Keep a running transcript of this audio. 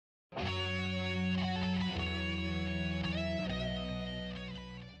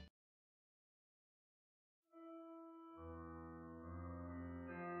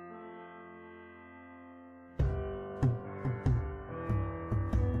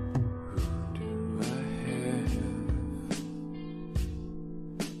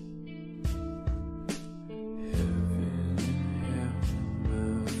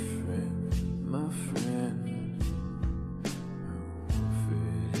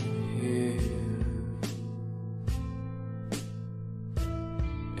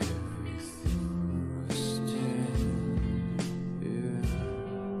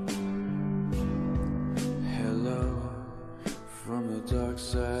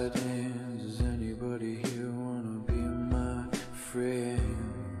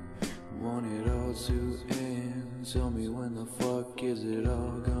tell me when the fuck is it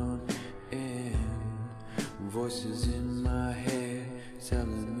all gonna end? Voices in my head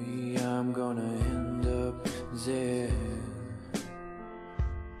telling me I'm gonna end up there.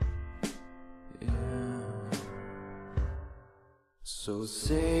 Yeah. So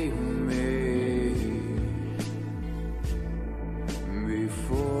save me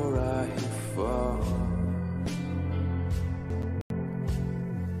before I fall.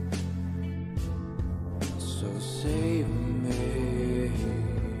 So save me.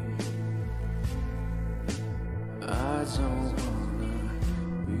 I don't wanna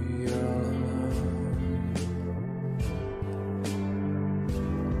be all alone.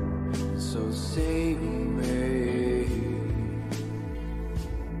 So save me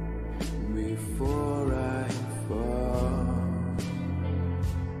before I fall.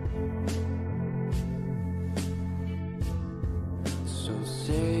 So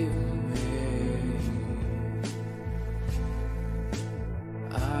save me.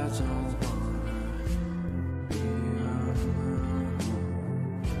 I don't wanna be alone.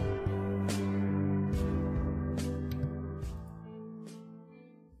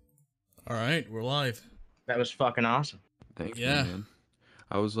 All right, we're live. That was fucking awesome. Thank you, Yeah. man.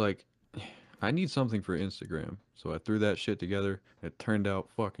 I was like, I need something for Instagram. So I threw that shit together. It turned out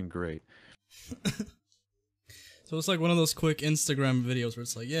fucking great. So it's like one of those quick Instagram videos where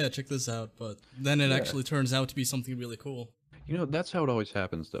it's like, yeah, check this out, but then it actually turns out to be something really cool. You know, that's how it always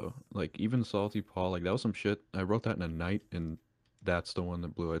happens, though. Like, even Salty Paul, like, that was some shit. I wrote that in a night, and that's the one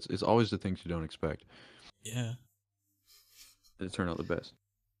that blew it. It's always the things you don't expect. Yeah. It turned out the best.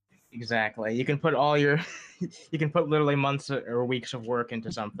 Exactly. You can put all your, you can put literally months or weeks of work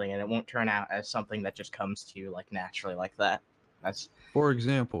into something, and it won't turn out as something that just comes to you like naturally like that. That's For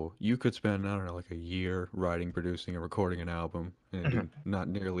example, you could spend, I don't know, like a year writing, producing, and recording an album, and do not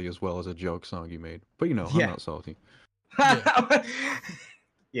nearly as well as a joke song you made. But, you know, I'm Yeah. not salty.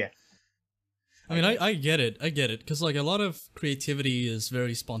 yeah. I mean, I get it, because like a lot of creativity is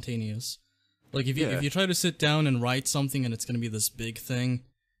very spontaneous. Like if you try to sit down and write something and it's gonna be this big thing,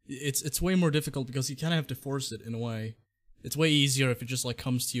 it's way more difficult because you kind of have to force it in a way. It's way easier if it just like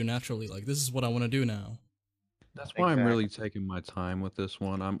comes to you naturally. Like this is what I want to do now. That's why I'm really taking my time with this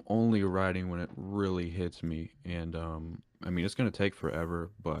one. I'm only writing when it really hits me, and I mean it's gonna take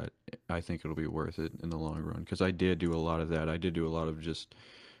forever, but I think it'll be worth it in the long run. Because I did do a lot of that. I did do a lot of just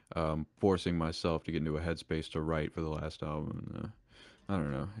forcing myself to get into a headspace to write for the last album. And, I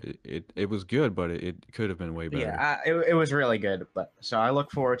don't know. It was good, but it could have been way better. Yeah, it was really good. But so I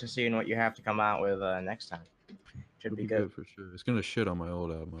look forward to seeing what you have to come out with next time. Should be good for sure. It's gonna shit on my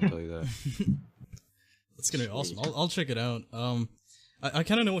old album, I'll tell you that. It's gonna be awesome. I'll check it out. I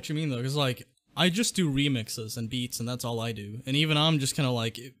kind of know what you mean though, because like I just do remixes and beats, and that's all I do. And even I'm just kind of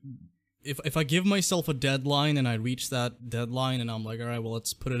like, if I give myself a deadline and I reach that deadline, and I'm like, all right, well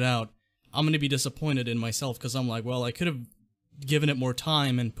let's put it out, I'm gonna be disappointed in myself because I'm like, well I could have given it more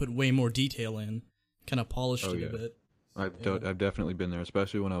time and put way more detail in, kind of polished it a bit. I've definitely been there,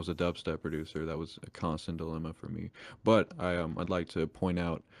 especially when I was a dubstep producer. That was a constant dilemma for me. But I'd like to point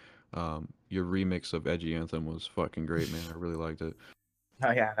out. Your remix of Edgy Anthem was fucking great, man. I really liked it.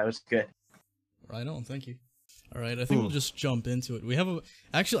 Oh yeah, that was good. Right on, thank you. All right, I think we'll just jump into it. We have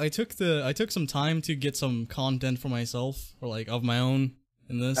actually I took some time to get some content for myself, or like of my own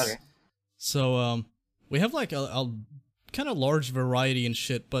in this. Okay. So we have like a kind of large variety and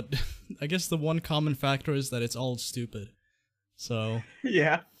shit, but I guess the one common factor is that it's all stupid. So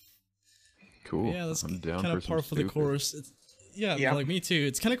yeah. Cool. Yeah, that's I'm down kind of for par for the course. Yeah, like me too.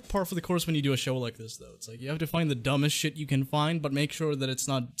 It's kind of par for the course when you do a show like this, though. It's like you have to find the dumbest shit you can find, but make sure that it's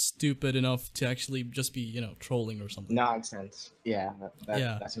not stupid enough to actually just be, you know, trolling or something. Nonsense. Yeah,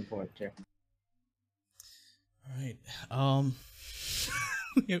 that's important too. All right.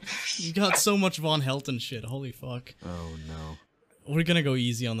 You got so much Von Helton shit. Holy fuck. Oh no. We're gonna go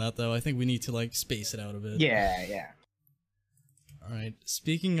easy on that, though. I think we need to like space it out a bit. Yeah. All right.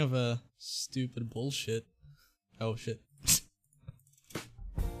 Speaking of stupid bullshit. Oh shit.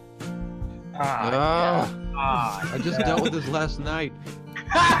 I just dealt with this last night.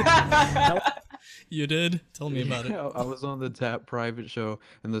 You did? Tell me about it. I was on the Tap private show,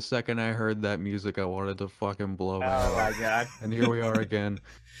 and the second I heard that music, I wanted to fucking blow my head. Oh my god. And here we are again.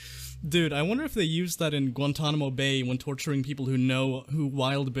 Dude, I wonder if they used that in Guantanamo Bay when torturing people who know who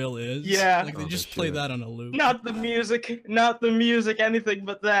Wild Bill is. Yeah. Like, they just play that on a loop. Not the music, anything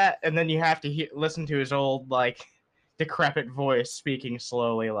but that. And then you have to listen to his old, like, decrepit voice speaking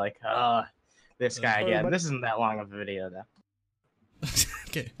slowly, like, this guy again. This isn't that long of a video, though.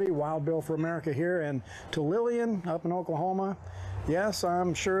 Okay. Wild Bill for America here, and to Lillian up in Oklahoma, Yes,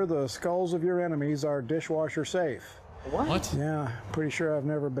 I'm sure the skulls of your enemies are dishwasher safe. What? Yeah, pretty sure I've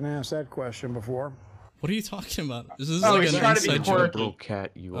never been asked that question before. What are you talking about? This is Oh, like he's an trying to be inside joke. quirky.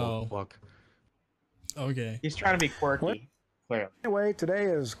 Cat, you old fuck. Okay. He's trying to be quirky. What? Clearly. Anyway, today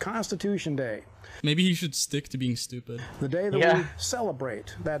is Constitution Day. Maybe he should stick to being stupid. The day that we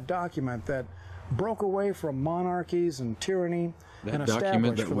celebrate that document that broke away from monarchies and tyranny That and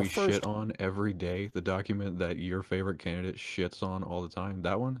document established that for we the first shit on every day, the document that your favorite candidate shits on all the time,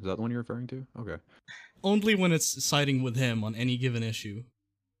 that one? Is that the one you're referring to? Okay. Only when it's siding with him on any given issue.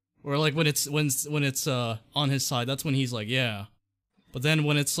 Or like when it's on his side, that's when he's like, yeah. But then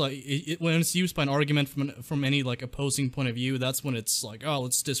when it's like when it's used by an argument from any like opposing point of view, that's when it's like, oh,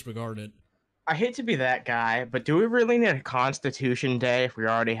 let's disregard it. I hate to be that guy, but do we really need a Constitution Day if we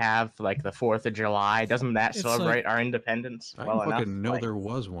already have like the 4th of July? Doesn't that It's celebrate our independence I well didn't enough? fucking know Like, there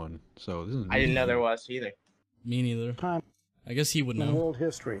was one, so this is I didn't know there was either. Me neither. time I guess he would in know. world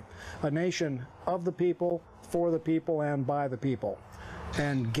history. A nation of the people, for the people, and by the people.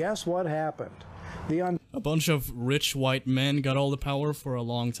 And guess what happened? The A bunch of rich white men got all the power for a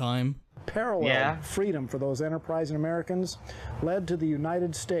long time. unparalleled freedom for those enterprising Americans led to the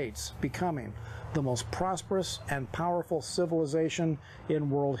United States becoming the most prosperous and powerful civilization in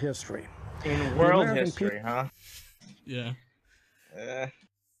world history. In world American history, huh? Yeah. I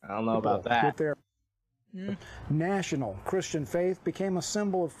don't know about that. With their national Christian faith became a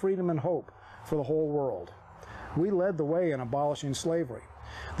symbol of freedom and hope for the whole world. We led the way in abolishing slavery.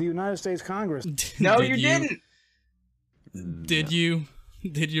 The United States Congress... No, you didn't! Did you?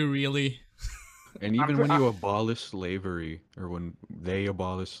 Did you really? And even when you abolish slavery, or when they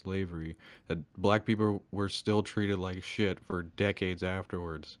abolished slavery, that black people were still treated like shit for decades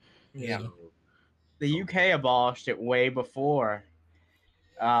afterwards. Yeah. The UK abolished it way before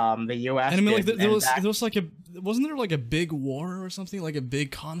the US And I mean, like, did, there was that- like a wasn't there like a big war or something, like a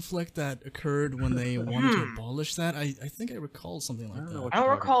big conflict that occurred when they wanted to abolish that? I think I recall something like that. I don't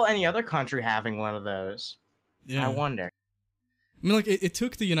recall any other country having one of those. Yeah. I wonder. I mean, like, it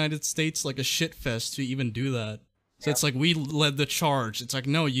took the United States like a shit fest to even do that. So it's like we led the charge. It's like,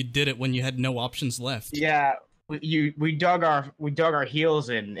 no, you did it when you had no options left. Yeah, we dug our heels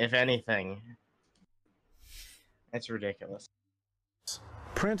in, if anything. It's ridiculous.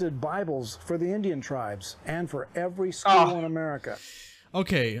 printed Bibles for the Indian tribes and for every school in America.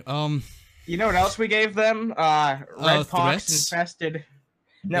 Okay, You know what else we gave them? Red pox infested.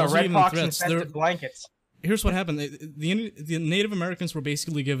 No, Those red even pox threats. infested blankets. Here's what happened. The Native Americans were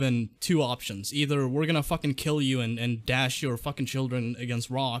basically given two options. Either we're gonna fucking kill you and dash your fucking children against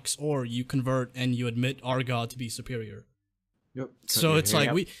rocks, or you convert and you admit our God to be superior. Yep. So it's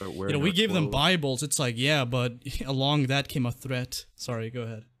like we gave them Bibles. It's like, yeah, but along that came a threat. Sorry, go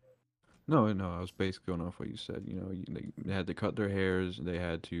ahead. No, I was basically going off what you said. You know, they had to cut their hairs. They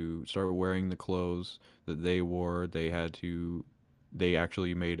had to start wearing the clothes that they wore. They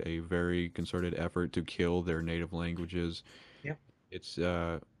actually made a very concerted effort to kill their native languages. Yep. It's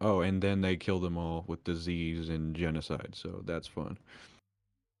and then they killed them all with disease and genocide. So that's fun.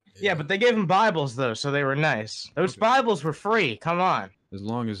 Yeah, but they gave them Bibles though, so they were nice. Those Bibles were free. Come on. As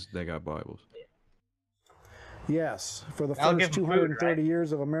long as they got Bibles. Yes, for the I'll first give 'em 230 food, right?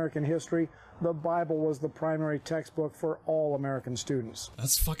 years of American history, the Bible was the primary textbook for all American students.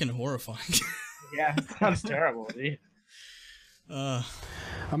 That's fucking horrifying. Yeah, it sounds terrible, dude.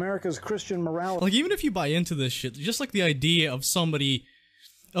 America's Christian morality. Like, even if you buy into this shit, just like the idea of somebody,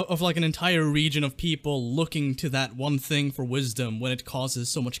 of like an entire region of people looking to that one thing for wisdom when it causes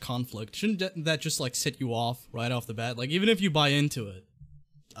so much conflict, shouldn't that just like set you off right off the bat? Like, even if you buy into it,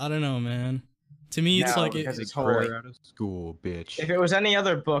 I don't know, man. To me, it's No, like because it, it's holy. Out of school, bitch. If it was any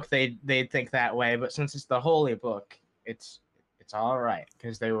other book, they'd think that way. But since it's the holy book, it's all right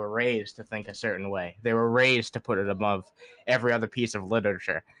because they were raised to think a certain way. They were raised to put it above every other piece of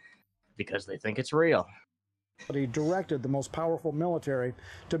literature because they think it's real. He directed the most powerful military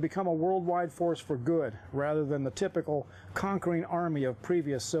to become a worldwide force for good rather than the typical conquering army of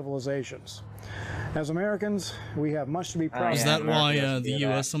previous civilizations. As Americans, we have much to be proud of. is that why America the does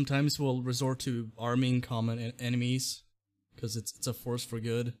U.S. sometimes will resort to arming common enemies? Because it's a force for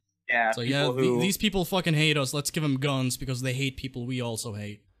good. Yeah, So yeah, these people fucking hate us. Let's give them guns because they hate people we also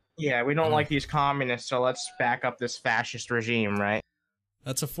hate. yeah, we don't like these communists, so let's back up this fascist regime, right?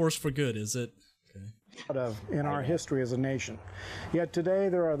 That's a force for good, is it? Okay. Of in our history as a nation. Yet today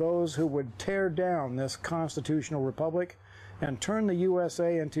there are those who would tear down this constitutional republic and turn the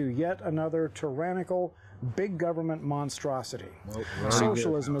USA into yet another tyrannical big government monstrosity.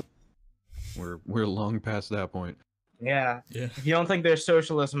 Socialism. We're long past that point. Yeah. Yeah. If you don't think there's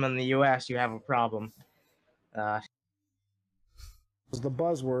socialism in the U.S., you have a problem. is the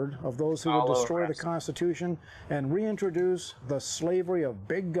buzzword of those who would destroy the Constitution and reintroduce the slavery of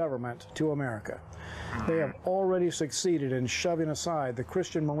big government to America. They have already succeeded in shoving aside the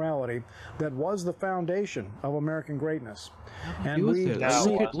Christian morality that was the foundation of American greatness. And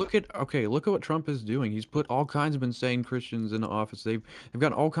look at what Trump is doing. He's put all kinds of insane Christians into office. They've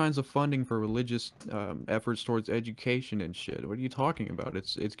got all kinds of funding for religious efforts towards education and shit. What are you talking about?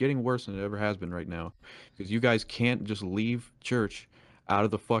 It's getting worse than it ever has been right now, because you guys can't just leave church out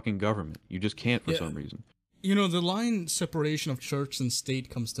of the fucking government. You just can't for some reason. You know, the line separation of church and state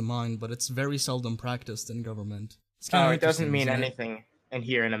comes to mind, but it's very seldom practiced in government. It doesn't mean anything in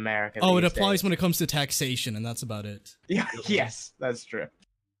here in America. Oh, it applies when it comes to taxation, and that's about it. Yeah, yes, that's true.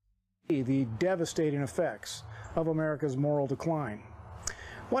 The devastating effects of America's moral decline.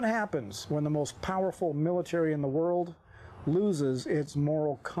 What happens when the most powerful military in the world loses its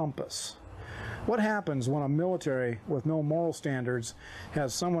moral compass? What happens when a military with no moral standards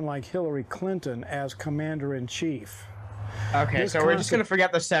has someone like Hillary Clinton as commander-in-chief? Okay, so we're just going to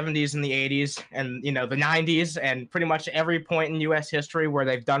forget the 70s and the 80s and, you know, the 90s and pretty much every point in U.S. history where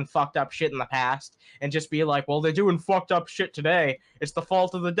they've done fucked up shit in the past and just be like, well, they're doing fucked up shit today. It's the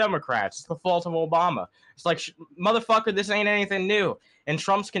fault of the Democrats. It's the fault of Obama. It's like, motherfucker, this ain't anything new. And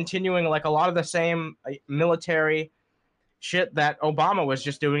Trump's continuing like a lot of the same military shit that Obama was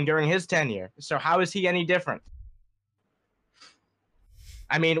just doing during his tenure. So how is he any different?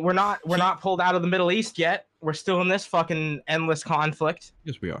 I mean, we're not pulled out of the Middle East yet. We're still in this fucking endless conflict.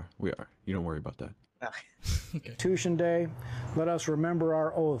 Yes, we are. We are. You don't worry about that. Okay. Constitution Day, let us remember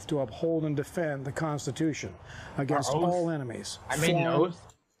our oath to uphold and defend the Constitution against all enemies. I made an oath?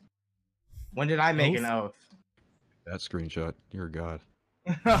 When did I make an oath? That screenshot. You're a god.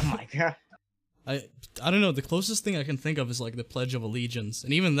 Oh my god. I don't know. The closest thing I can think of is like the Pledge of Allegiance,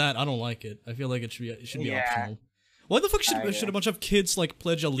 and even that I don't like it. I feel like it should be optional. Why the fuck should a bunch of kids like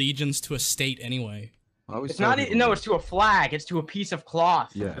pledge allegiance to a state anyway? It's not. No, it's to a flag. It's to a piece of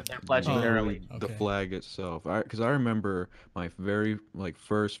cloth. Yeah, that they're pledging their allegiance. The flag itself. Because I remember my very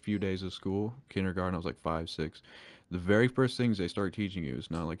first few days of school, kindergarten. I was like 5, 6. The very first things they start teaching you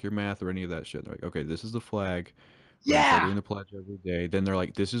is not like your math or any of that shit. They're like, okay, this is the flag. We're doing the pledge every day. Then they're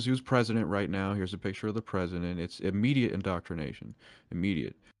like, this is who's president right now. Here's a picture of the president. It's immediate indoctrination.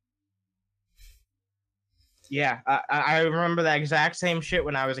 Immediate. Yeah, I remember that exact same shit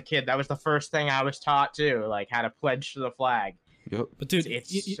when I was a kid. That was the first thing I was taught too, like how to pledge to the flag. Yep. But dude, it's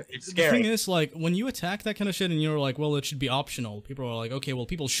The scary. thing is, like, when you attack that kind of shit and you're like, well, it should be optional, people are like, okay, well,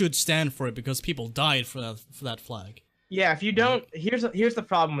 people should stand for it because people died for that flag. Yeah, if you don't, here's the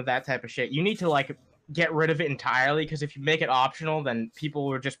problem with that type of shit. You need to like get rid of it entirely, because if you make it optional, then people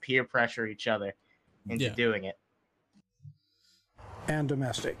will just peer pressure each other into doing it. And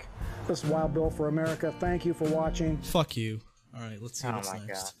domestic. This is Wild Bill for America. Thank you for watching. Fuck you. All right, let's see what's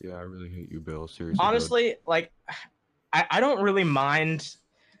next. Yeah, I really hate you, Bill. Seriously. Honestly, like, I don't really mind.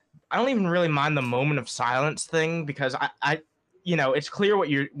 I don't even really mind the moment of silence thing, because I you know, it's clear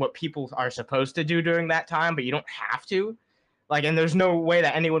what people are supposed to do during that time, but you don't have to. Like, and there's no way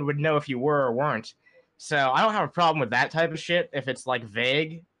that anyone would know if you were or weren't. So I don't have a problem with that type of shit if it's like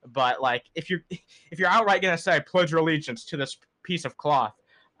vague. But like, if you're outright gonna say pledge your allegiance to this piece of cloth,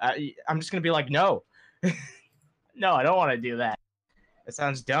 I'm just gonna be like, no, no, I don't want to do that. It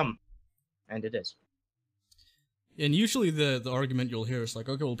sounds dumb, and it is. And usually the argument you'll hear is like,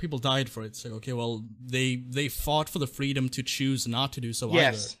 okay, well, people died for it. It's like, okay, well, they fought for the freedom to choose not to do so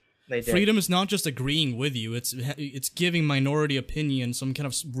either. They did. Freedom is not just agreeing with you; it's giving minority opinion some kind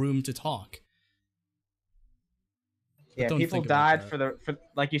of room to talk. Yeah, people died for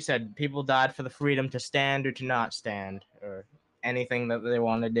like you said, people died for the freedom to stand or to not stand, or anything that they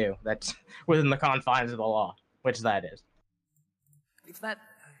want to do. That's within the confines of the law, which that is. If that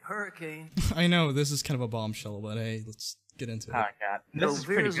hurricane, I know this is kind of a bombshell, but hey, let's get into it. Oh God, this is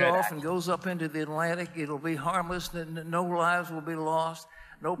pretty veers good, off actually. and goes up into the Atlantic, it'll be harmless, and no lives will be lost,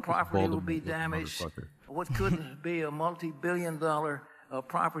 no property will be damaged. What could be a multi-billion-dollar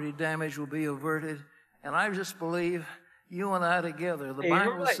property damage will be averted, and I just believe you and I together. The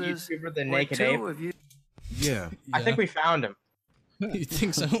Bible says, the Naked Ape? Of you. Yeah. I think we found him. You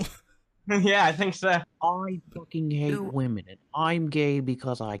think so? Yeah, I think so. I fucking hate women, and I'm gay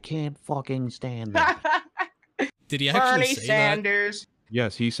because I can't fucking stand them. Did he actually Bernie say Sanders. that?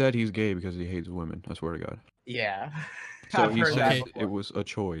 Yes, he said he's gay because he hates women. I swear to God. Yeah. So I've he heard said that before. it was a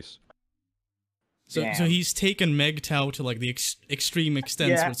choice. So he's taken MGTOW to like the extreme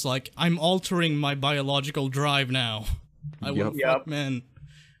extent where it's like, I'm altering my biological drive now. I will fuck men.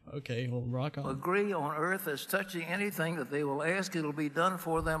 Okay, well, rock on. Agree on earth as touching anything that they will ask, it'll be done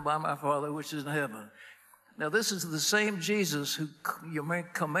for them by my Father which is in heaven. Now, this is the same Jesus who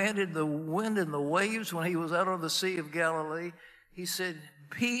commanded the wind and the waves when he was out on the Sea of Galilee. He said,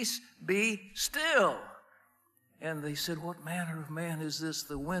 "Peace, be still." And they said, "What manner of man is this?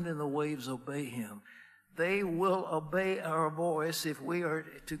 The wind and the waves obey him." They will obey our voice if we are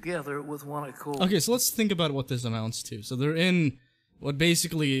together with one accord. Okay, so let's think about what this amounts to. So they're in what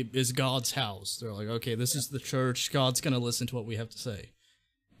basically is God's house. They're like, okay, this is the church. God's gonna listen to what we have to say.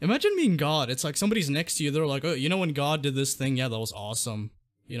 Imagine being God. It's like somebody's next to you. They're like, oh, you know when God did this thing? Yeah, that was awesome.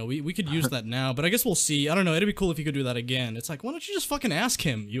 You know, we could use that now, but I guess we'll see. I don't know. It'd be cool if you could do that again. It's like, why don't you just fucking ask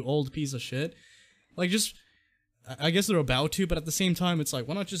him, you old piece of shit? Like, just, I guess they're about to, but at the same time, it's like,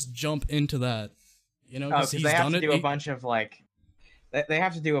 why not just jump into that? You know, because they have to do a bunch of like, they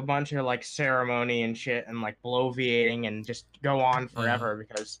have to do a bunch of like ceremony and shit and like bloviating and just go on forever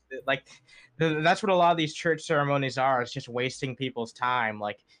because like that's what a lot of these church ceremonies are. It's just wasting people's time.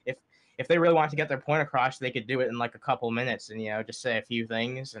 Like if they really want to get their point across, they could do it in like a couple minutes and, you know, just say a few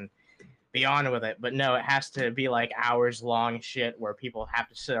things and be on with it. But no, it has to be like hours long shit where people have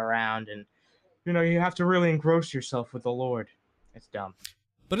to sit around and, you know, you have to really engross yourself with the Lord. It's dumb.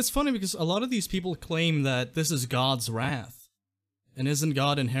 But it's funny because a lot of these people claim that this is God's wrath. And isn't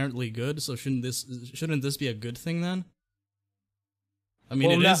God inherently good? So shouldn't this be a good thing then? I mean,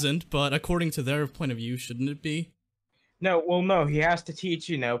 well, it isn't, but according to their point of view, shouldn't it be? No, well, no, he has to teach,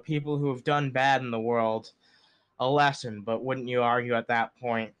 you know, people who have done bad in the world a lesson. But wouldn't you argue at that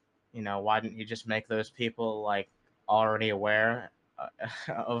point, you know, why didn't you just make those people, like, already aware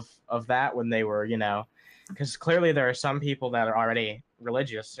of that when they were, you know, because clearly there are some people that are already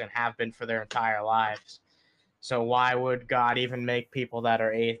religious and have been for their entire lives. So why would God even make people that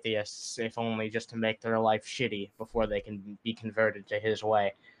are atheists if only just to make their life shitty before they can be converted to his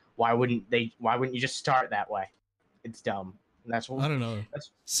way? Why wouldn't you just start that way? It's dumb. That's what, I don't know.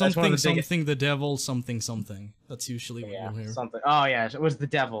 Something, the devil, something. That's usually what you'll hear. Something. Oh, yeah, it was the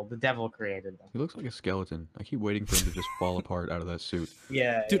devil. The devil created them. He looks like a skeleton. I keep waiting for him to just fall apart out of that suit.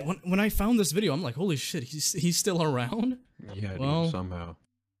 Yeah. Dude, yeah. When I found this video, I'm like, holy shit, he's still around? Yeah, well, dude, somehow.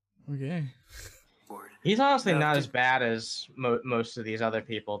 Okay. He's honestly not as bad as most of these other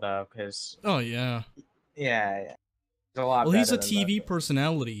people, though, because... Oh, yeah. Yeah. A lot well, he's a TV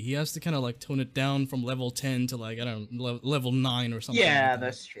personality. He has to kind of like tone it down from level 10 to like, I don't know, level 9 or something. Yeah, like that.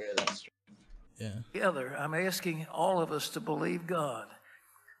 That's true. That's true. Yeah. Together, I'm asking all of us to believe God.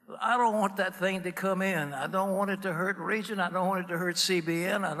 I don't want that thing to come in. I don't want it to hurt Region. I don't want it to hurt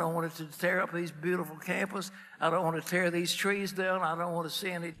CBN. I don't want it to tear up these beautiful campus. I don't want to tear these trees down. I don't want to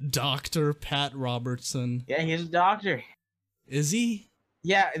see any... Dr. Pat Robertson. Yeah, he's a doctor. Is he?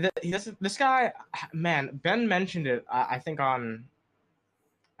 Yeah, this guy, man, Ben mentioned it, I think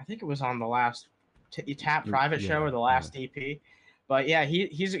it was on the last Tap Private show or the last EP. But yeah,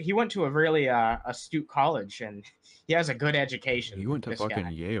 he went to a really astute college and he has a good education. He went to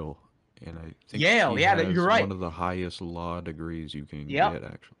fucking Yale, and I think Yale, you're right. One of the highest law degrees you can get,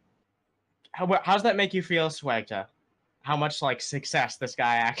 actually. How's that make you feel, Swagta? How much like success this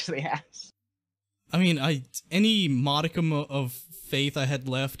guy actually has? I mean, any modicum of faith I had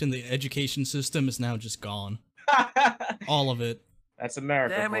left in the education system is now just gone. All of it. That's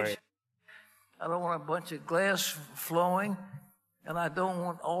America. Damage. I don't want a bunch of glass flowing, and I don't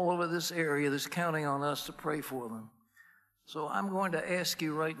want all over this area that's counting on us to pray for them. So I'm going to ask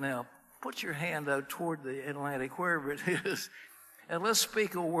you right now, put your hand out toward the Atlantic, wherever it is, and let's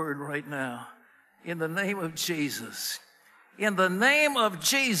speak a word right now. In the name of Jesus. In the name of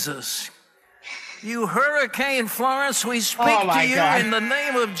Jesus. You Hurricane Florence, we speak to you in the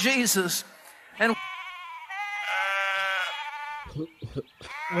name of Jesus. And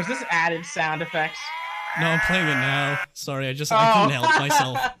was this added sound effects? No, I'm playing it now. Sorry, I couldn't help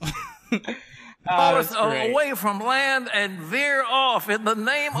myself. Away from land and veer off in the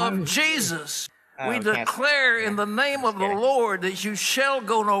name of Jesus. We declare in the name of the Lord that you shall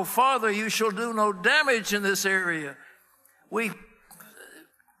go no farther, you shall do no damage in this area. We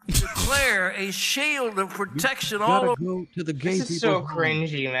declare a shield of protection all over. Go to the gay this is so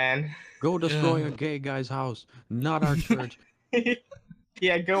cringy, man. Go destroy a gay guy's house, not our church.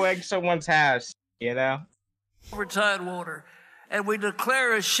 Yeah, go egg someone's house, you know? Over tidewater. And we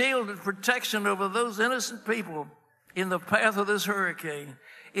declare a shield of protection over those innocent people in the path of this hurricane.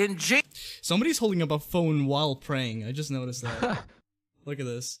 In Somebody's holding up a phone while praying. I just noticed that. Look at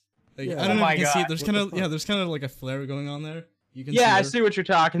this. Like, yeah. I don't know if you can see it. There's kind of like a flare going on there. You can see I see what you're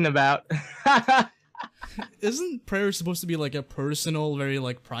talking about. Isn't prayer supposed to be like a personal, very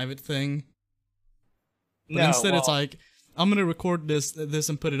like private thing? But no, instead it's like, I'm gonna record this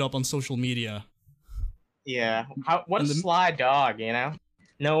and put it up on social media. Yeah. What a sly dog, you know?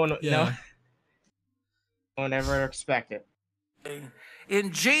 No one. Yeah. No. Won't ever expect it.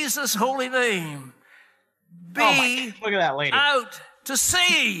 In Jesus' holy name, be Look at that lady. out to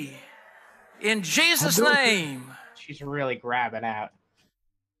sea. In Jesus' name. She's really grabbing out.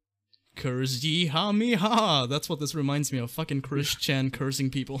 Curse ye ha me ha. That's what this reminds me of. Fucking Chris Chan cursing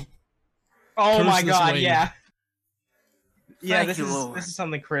people. Oh Curse my this god, way. yeah. Yeah, Thank you, Lord. this is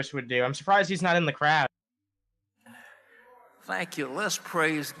something Chris would do. I'm surprised he's not in the crowd. Thank you. Let's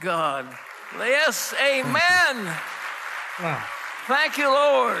praise God. Yes, amen. Oh. Thank you,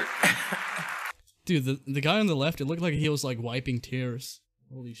 Lord. Dude, the guy on the left, it looked like he was like wiping tears.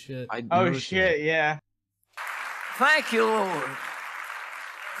 Holy shit. Oh shit, yeah. Thank you, Lord.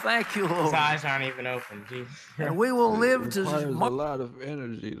 Thank you, His Lord. eyes aren't even open. Jeez. And we will live It to requires a lot of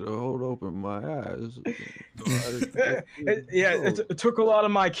energy to hold open my eyes. It took a lot of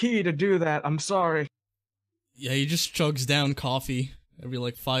my ki to do that. I'm sorry. Yeah, he just chugs down coffee every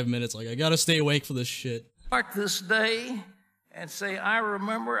like 5 minutes. Like, I gotta stay awake for this shit. mark this day and say, I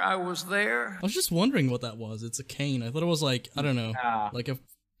remember I was there. I was just wondering what that was. It's a cane. I thought it was like, I don't know, Ah. like a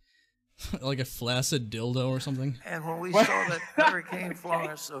like a flaccid dildo or something. And when we saw that Hurricane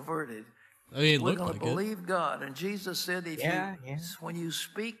Florence averted, I mean, it we're looked going like to believe God. And Jesus said, when you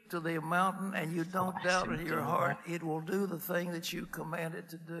speak to the mountain and you don't doubt in your heart, it will do the thing that you command it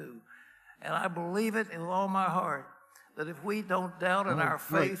to do. And I believe it in all my heart, that if we don't doubt in our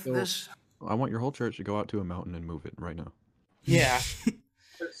faith, I want your whole church to go out to a mountain and move it right now. Yeah.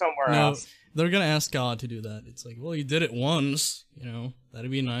 Somewhere No, else. they're gonna ask God to do that. It's like, well, you did it once, you know,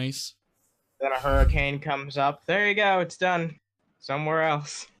 that'd be nice. Then a hurricane comes up. There you go. It's done. Somewhere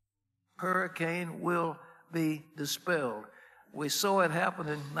else. hurricane will be dispelled. We saw it happen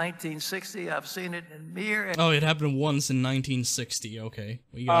in 1960. I've seen it in Mir. Oh, it happened once in 1960. Okay,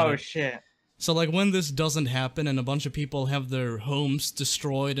 we got it. Shit. So, like, when this doesn't happen and a bunch of people have their homes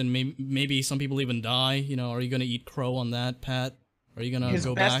destroyed and maybe some people even die, you know, are you gonna eat crow on that, Pat? Are you gonna His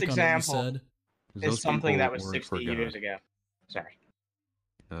go best back on what you example said? It's something that was weren't 60 for years God. ago. Sorry.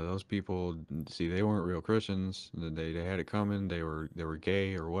 Those people, see, they weren't real Christians. They had it coming. They were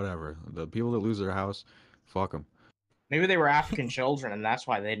gay or whatever. The people that lose their house, fuck them. Maybe they were African children, and that's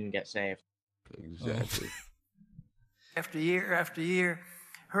why they didn't get saved. Exactly. After year,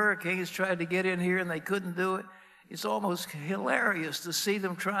 hurricanes tried to get in here and they couldn't do it. It's almost hilarious to see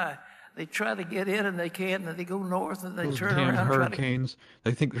them try. They try to get in and they can't, and they go north and they Those turn damn around. hurricanes.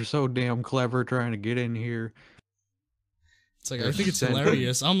 They think they're so damn clever trying to get in here. It's like, I think it's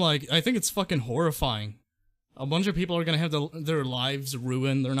hilarious. I'm like, I think it's fucking horrifying. A bunch of people are gonna have their lives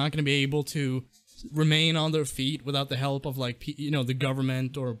ruined. They're not gonna be able to remain on their feet without the help of, like, you know, the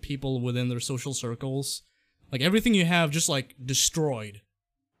government or people within their social circles. Like, everything you have just, like, destroyed.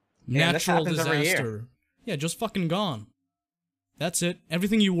 Yeah, this Natural happens every year. disaster. Yeah, just fucking gone. That's it.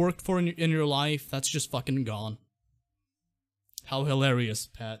 Everything you worked for in your life, that's just fucking gone. How hilarious,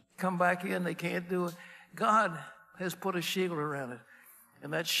 Pat. Come back in, they can't do it. God has put a shield around it.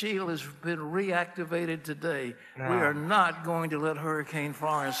 And that shield has been reactivated today. We are not going to let Hurricane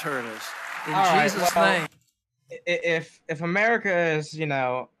Florence hurt us. In Jesus' name. If America is, you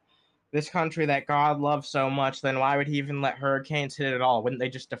know, this country that God loves so much, then why would he even let hurricanes hit it at all? Wouldn't they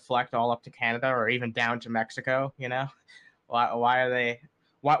just deflect all up to Canada or even down to Mexico, you know? Why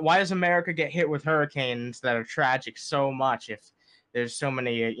does America get hit with hurricanes that are tragic so much if there's so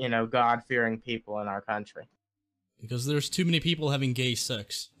many, you know, God-fearing people in our country? Because there's too many people having gay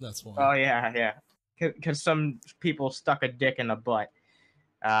sex. That's why. Oh, yeah. Because some people stuck a dick in a butt.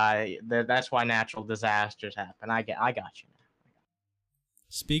 That's why natural disasters happen. I got you.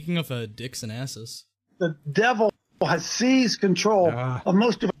 Speaking of dicks and asses. The devil has seized control of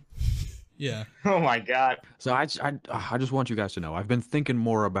most of. Yeah. Oh my God. So I just want you guys to know, I've been thinking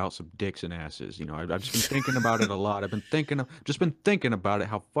more about some dicks and asses. You know, I've just been thinking about it a lot. I've been thinking about it.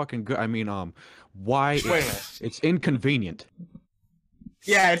 How fucking good. I mean, why it's inconvenient.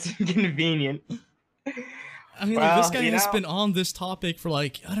 Yeah, it's inconvenient. I mean, like, this guy has been on this topic for,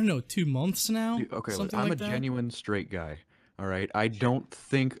 like, I don't know, 2 months now. Okay, something I'm like a that? genuine straight guy. All right, I don't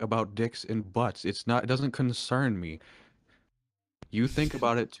think about dicks and butts. It doesn't concern me. You think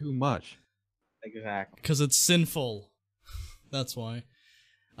about it too much. Exactly. Because it's sinful. That's why.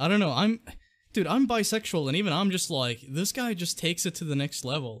 I don't know. I'm bisexual, and even I'm just like, this guy just takes it to the next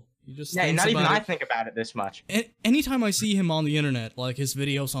level. He just thinks not even about I it. think about it this much. Anytime I see him on the internet, like his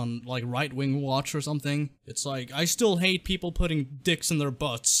videos on, like, Right Wing Watch or something, it's like, I still hate people putting dicks in their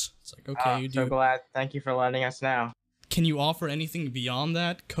butts. It's like, okay, you do. So glad. Thank you for letting us know. Can you offer anything beyond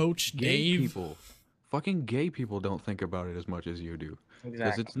that, Coach Gay Dave? people. Fucking gay people don't think about it as much as you do.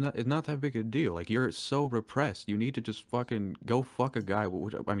 Because it's not that big a deal. Like, you're so repressed. You need to just fucking go fuck a guy.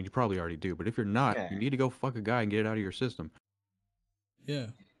 Which, I mean, you probably already do. But if you're not, you need to go fuck a guy and get it out of your system. Yeah.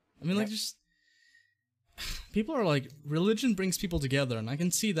 I mean, like, just... People are like, religion brings people together, and I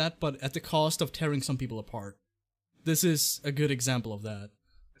can see that, but at the cost of tearing some people apart. This is a good example of that.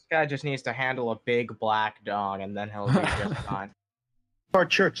 This guy just needs to handle a big black dog, and then he'll be just fine. Our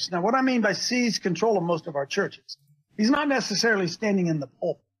churches. Now, what I mean by seize control of most of our churches, he's not necessarily standing in the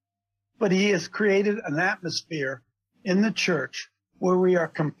pulpit, but he has created an atmosphere in the church where we are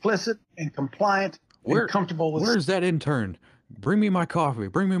complicit and compliant and comfortable with. Where's that intern? Bring me my coffee.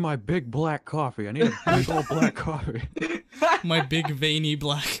 Bring me my big black coffee. I need a big old black coffee. My big veiny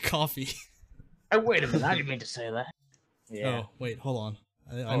black coffee. Oh, wait a minute. I didn't mean to say that. Yeah. Oh, wait, hold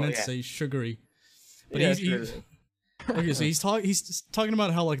on. I meant to say sugary. But okay, so he's talking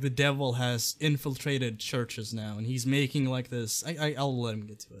about how like the devil has infiltrated churches now, and he's making like this. I'll let him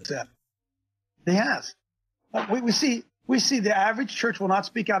get to it. Yeah. He has. We see the average church will not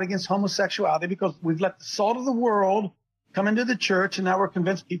speak out against homosexuality because we've let the salt of the world come into the church, and now we're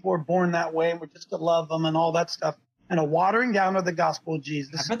convinced people are born that way, and we're just to love them and all that stuff, and a watering down of the gospel of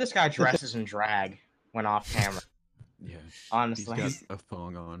Jesus. I bet this guy dresses in drag when off camera. Yeah, honestly, he's got a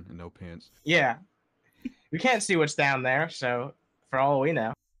thong on and no pants. Yeah. We can't see what's down there, so for all we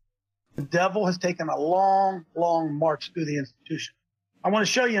know. The devil has taken a long, long march through the institution. I want to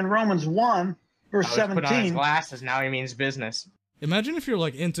show you in Romans 1, verse 17. Put on his glasses, now he means business. Imagine if you're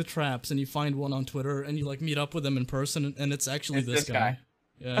like into traps and you find one on Twitter and you like meet up with them in person and it's actually this guy.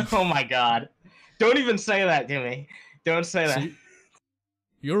 Yeah. Oh my god. Don't even say that to me. Don't say that.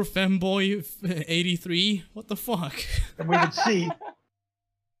 You're femboy 83? What the fuck? And we would see.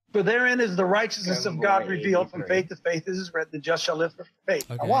 For therein is the righteousness of God revealed from faith to faith. This is written, the just shall live for faith.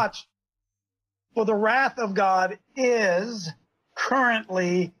 Okay. Now watch. For the wrath of God is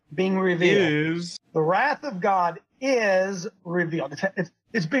currently being revealed. The wrath of God is revealed.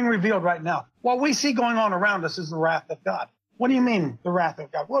 It's being revealed right now. What we see going on around us is the wrath of God. What do you mean, the wrath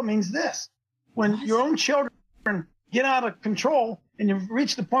of God? Well, it means this. When your own children get out of control and you've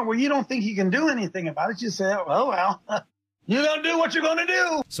reached the point where you don't think you can do anything about it, you say, oh, well, you're going to do what you're going to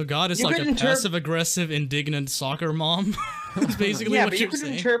do. So God is like a passive-aggressive, indignant soccer mom? That's basically what you're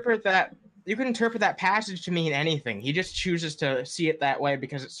saying. You can interpret that passage to mean anything. He just chooses to see it that way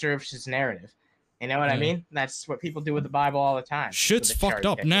because it serves his narrative. You know what I mean? That's what people do with the Bible all the time. Shit's fucked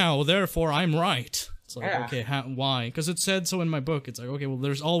up now, therefore I'm right. It's like, okay, why? Because it said so in my book. It's like, okay, well,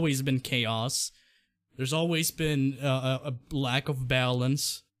 there's always been chaos. There's always been a lack of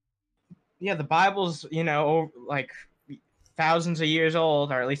balance. Yeah, the Bible's, you know, like thousands of years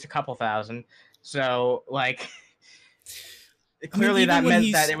old, or at least a couple thousand. So, like, clearly that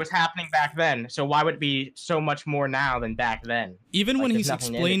meant that it was happening back then. So why would it be so much more now than back then? Even when he's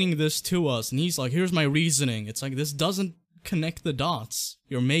explaining this to us, and he's like, here's my reasoning. It's like, this doesn't connect the dots.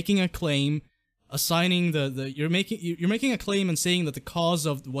 You're making a claim, assigning you're making a claim and saying that the cause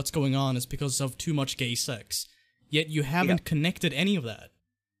of what's going on is because of too much gay sex. Yet you haven't connected any of that.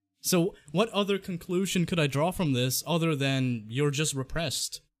 So what other conclusion could I draw from this other than you're just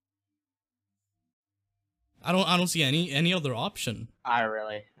repressed? I don't see any other option. I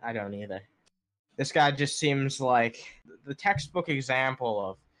don't either. This guy just seems like the textbook example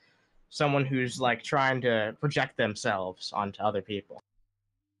of someone who's like trying to project themselves onto other people.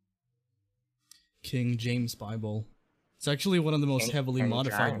 King James Bible. It's actually one of the most heavily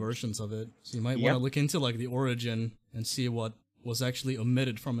modified versions of it. So you might want to look into like the origin and see what was actually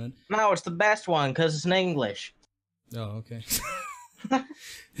omitted from it. No, it's the best one because it's in English. Oh, okay.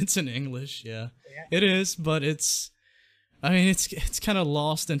 It's in English, yeah. It is, but it's kind of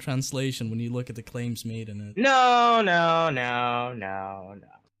lost in translation when you look at the claims made in it. No.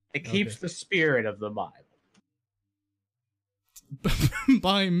 It keeps the spirit of the Bible.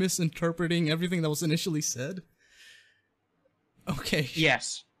 By misinterpreting everything that was initially said? Okay.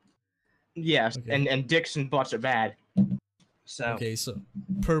 Yes. Okay. And dicks and butts are bad. So. Okay, so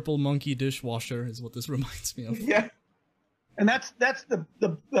purple monkey dishwasher is what this reminds me of. Yeah. And that's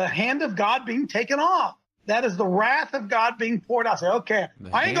the hand of God being taken off. That is the wrath of God being poured out. Say, okay,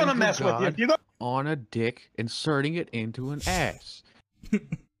 I ain't gonna mess with you. If you go on a dick, inserting it into an ass. To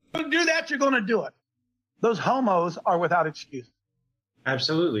do that, you're gonna do it. Those homos are without excuse.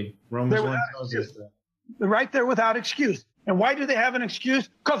 Absolutely. Romans 1 tells us that. They're right there without excuse. And why do they have an excuse?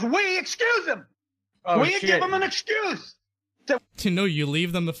 Because we excuse them. We give them an excuse. No, you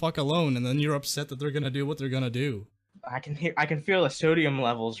leave them the fuck alone, and then you're upset that they're gonna do what they're gonna do. I can feel the sodium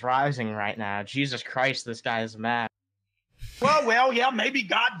levels rising right now. Jesus Christ, this guy is mad. Well, yeah, maybe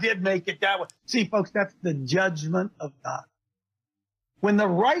God did make it that way. See, folks, that's the judgment of God. when the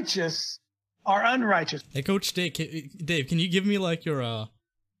righteous are unrighteous. Hey, Coach Dave, can you give me like your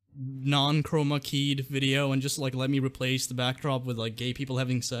non-chroma keyed video and just like let me replace the backdrop with like gay people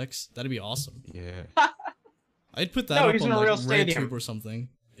having sex? That'd be awesome. Yeah. I'd put that up he's on in a like real stadium. RedTube or something.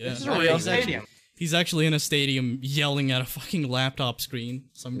 Yeah, This is a real stadium. He's actually in a stadium yelling at a fucking laptop screen.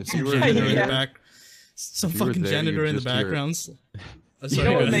 Some If you were janitor in there- the back. Some If you were fucking there, janitor you'd in the just hear it. background. You Sorry,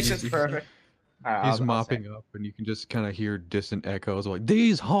 know go what ahead. makes this perfect? He's I'll mopping say. up, and you can just kind of hear distant echoes like,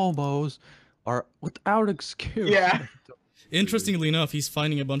 "These homos are without excuse." Yeah. Interestingly enough, he's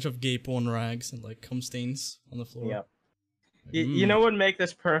finding a bunch of gay porn rags and like cum stains on the floor. Yep. You know what would make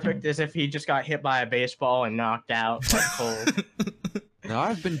this perfect is if he just got hit by a baseball and knocked out like cold. Now,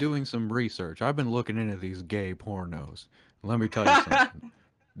 I've been doing some research. I've been looking into these gay pornos. Let me tell you something.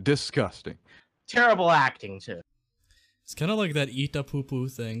 Disgusting. Terrible acting too. It's kind of like that eat a poo poo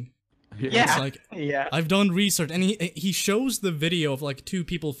thing. Yeah. It's like, Yeah. I've done research, and he shows the video of like two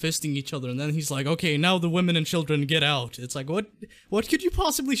people fisting each other, and then he's like, okay, now the women and children get out. It's like, what could you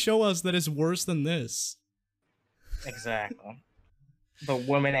possibly show us that is worse than this? Exactly. The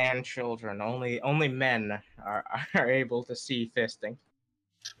women and children. Only men are able to see fisting.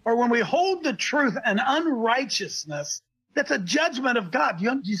 Or when we hold the truth and unrighteousness, that's a judgment of God.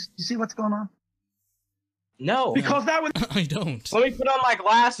 You see what's going on? No. Because that was I don't. Let me put on my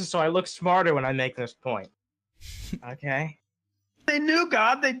glasses so I look smarter when I make this point. Okay. they knew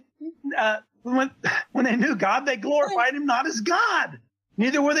God. When they knew God, they glorified Him not as God.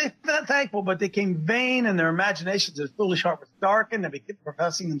 Neither were they thankful, but they became vain, and their imaginations, their foolish heart was darkened. They became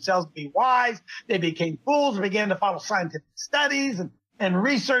professing themselves to be wise. They became fools and began to follow scientific studies and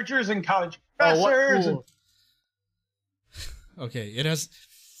researchers and college professors. Okay, it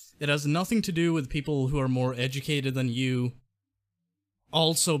has nothing to do with people who are more educated than you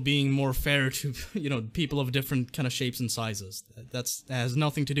also being more fair to, people of different kind of shapes and sizes. That has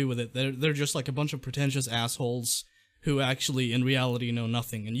nothing to do with it. They're just like a bunch of pretentious assholes who actually in reality know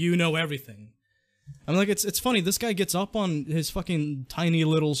nothing, and you know everything. I'm like, it's funny, this guy gets up on his fucking tiny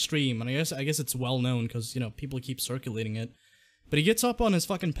little stream, and I guess it's well known because, people keep circulating it. But he gets up on his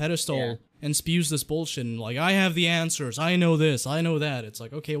fucking pedestal and spews this bullshit and like, I have the answers, I know this, I know that. It's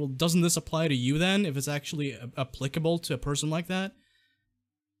like, okay, well, doesn't this apply to you then, if it's actually applicable to a person like that?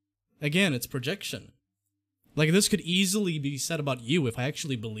 Again, it's projection. Like, this could easily be said about you if I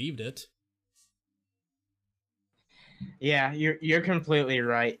actually believed it. Yeah, you're completely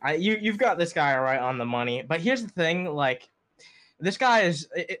right. You've got this guy right on the money. But here's the thing, like, this guy is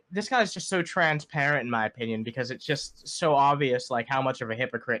just so transparent in my opinion, because it's just so obvious like how much of a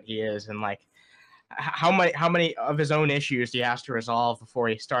hypocrite he is, and like how many of his own issues he has to resolve before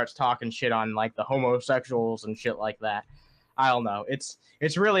he starts talking shit on like the homosexuals and shit like that. I don't know. It's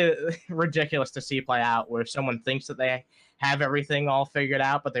really ridiculous to see play out where someone thinks that they have everything all figured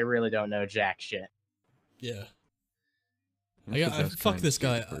out, but they really don't know jack shit. Yeah. Fuck this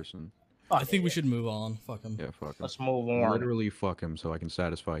guy. Person. I think we should move on. Fuck him. Yeah, fuck him. Let's move on. Literally fuck him so I can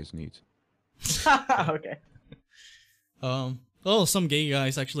satisfy his needs. Okay. Well, some gay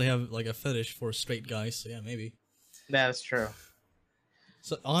guys actually have like a fetish for straight guys, so yeah, maybe. That's true.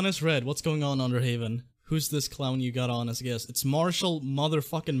 So, Honest Red, what's going on, Underhaven? Who's this clown you got on as a guest? It's Marshal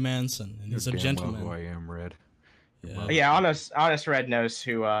motherfucking Manson, and he's a gentleman. Who I am, Red. Yeah, Honest Red knows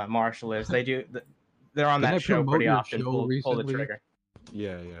who Marshall is. They do. They're on Didn't that I show promote pretty your often. show Pull the recently? trigger.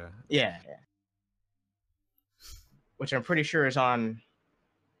 Yeah. Which I'm pretty sure is on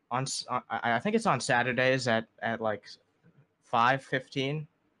I think it's on Saturdays at like 5:15.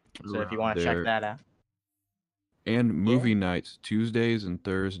 So if you want to check that out. And movie nights, Tuesdays and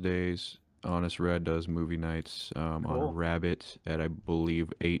Thursdays. Honest Red does movie nights on Rabbit at I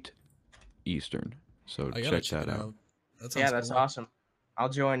believe 8 Eastern. So check that out. That's cool. awesome. I'll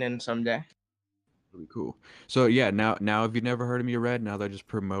join in someday. Really cool. So yeah, now if you've never heard of me, Red, now that I just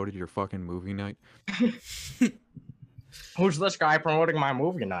promoted your fucking movie night. Who's this guy promoting my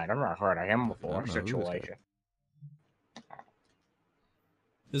movie night? I've not heard of him before. Situation.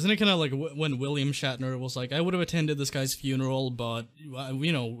 Isn't it kind of like when William Shatner was like, I would have attended this guy's funeral, but, I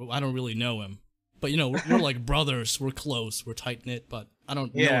don't really know him. But, we're like brothers, we're close, we're tight-knit, but I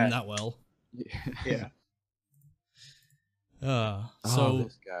don't know him that well. Yeah. So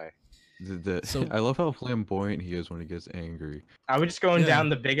this guy. So I love how flamboyant he is when he gets angry. Are we just going down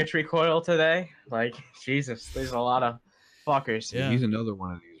the bigotry coil today? Like, Jesus, there's a lot of fuckers. Yeah. He's another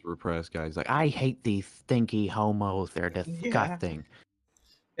one of these repressed guys. Like, I hate these stinky homos. They're disgusting.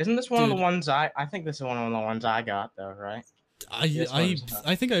 Isn't this one of the ones I think this is one of the ones I got though, right?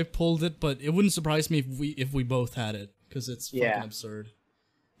 I think I pulled it, but it wouldn't surprise me if we both had it, because it's fucking absurd.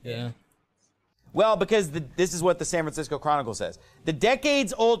 Yeah. Well, because this is what the San Francisco Chronicle says. The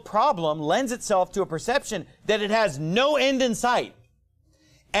decades-old problem lends itself to a perception that it has no end in sight.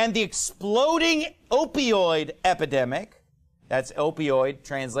 And the exploding opioid epidemic, that's opioid,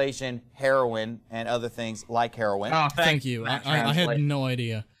 translation, heroin, and other things like heroin. Oh, thank you. I had no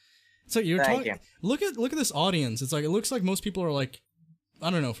idea. So you're talking. Look at this audience. It's like, it looks like most people are like, I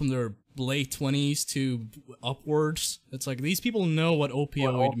don't know, from their late 20s to upwards. It's like these people know what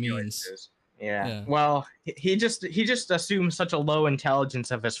opioid means. Yeah. Well, he just assumes such a low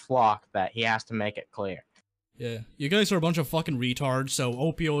intelligence of his flock that he has to make it clear. Yeah, you guys are a bunch of fucking retards, so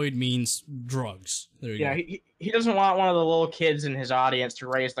opioid means drugs. There you go. Yeah, he doesn't want one of the little kids in his audience to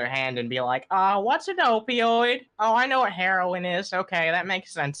raise their hand and be like, what's an opioid? Oh, I know what heroin is. Okay, that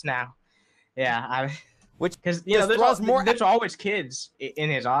makes sense now. Yeah, because there's always kids in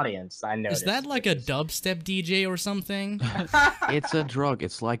his audience. I noticed. Is that like a dubstep DJ or something? It's a drug.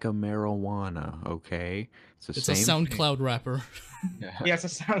 It's like a marijuana. Okay, it's a SoundCloud rapper. Yeah, it's a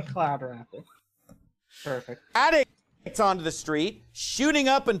SoundCloud rapper. Perfect. Addicts onto the street, shooting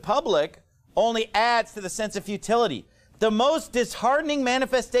up in public, only adds to the sense of futility. The most disheartening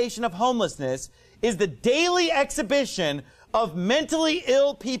manifestation of homelessness is the daily exhibition of mentally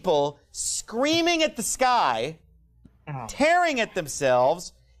ill people screaming at the sky, tearing at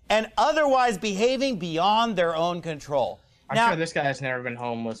themselves, and otherwise behaving beyond their own control. I'm sure this guy's never been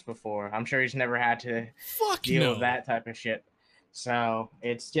homeless before. I'm sure he's never had to deal with that type of shit. So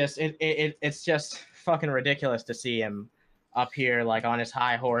it's just fucking ridiculous to see him up here like on his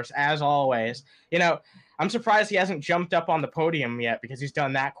high horse as always. You know, I'm surprised he hasn't jumped up on the podium yet because he's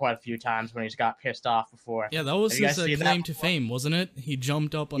done that quite a few times when he's got pissed off before. Yeah, that was his claim to fame, wasn't it? He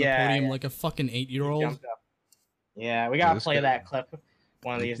jumped up on the podium like a fucking 8-year-old. Yeah, we gotta play that clip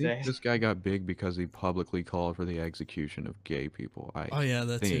one of these days. This guy got big because he publicly called for the execution of gay people. Oh yeah,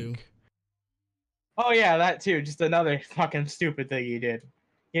 that too. Oh yeah, that too. Just another fucking stupid thing he did.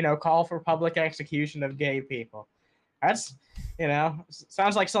 You know, call for public execution of gay people. That's, you know,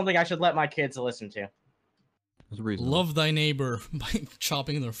 sounds like something I should let my kids listen to. Love thy neighbor by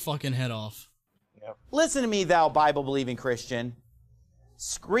chopping their fucking head off. Yep. Listen to me, thou Bible-believing Christian.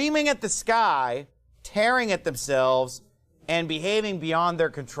 Screaming at the sky, tearing at themselves, and behaving beyond their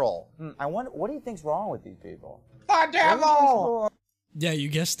control. I wonder, what do you think's wrong with these people? The devil! Yeah, you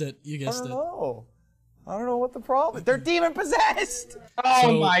guessed it. You guessed it. I don't know what the problem is. They're demon-possessed!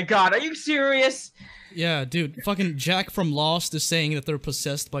 Oh my god, are you serious? Yeah, dude, fucking Jack from Lost is saying that they're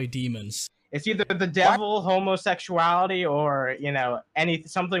possessed by demons. It's either the devil, homosexuality, or, you know,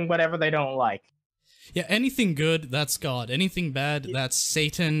 something, whatever they don't like. Yeah, anything good, that's God. Anything bad, that's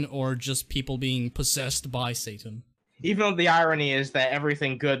Satan, or just people being possessed by Satan. Even though the irony is that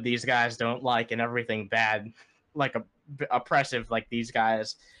everything good these guys don't like, and everything bad, like oppressive, like these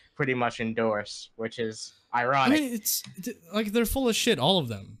guys pretty much endorse, which is ironic. I mean, it's like they're full of shit, all of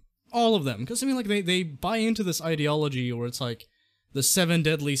them. All of them. Because, I mean, like, they buy into this ideology where it's like, the 7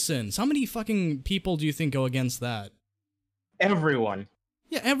 deadly sins. How many fucking people do you think go against that? Everyone.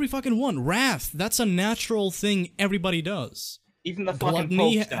 Yeah, every fucking one. Wrath. That's a natural thing everybody does. Even the fucking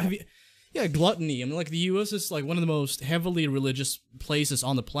popes does. Yeah, gluttony. I mean, like, the U.S. is, like, one of the most heavily religious places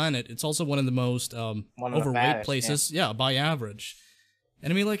on the planet. It's also one of the most overweight places. Yeah, by average.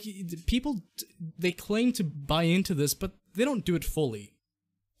 And I mean, like, people, they claim to buy into this, but they don't do it fully.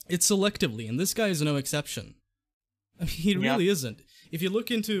 It's selectively, and this guy is no exception. I mean, he really isn't. If you look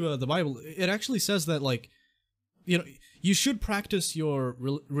into the Bible, it actually says that, like, you know, you should practice your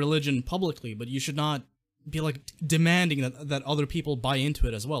religion publicly, but you should not be, like, demanding that other people buy into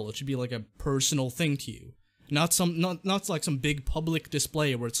it as well. It should be, like, a personal thing to you. Not like some big public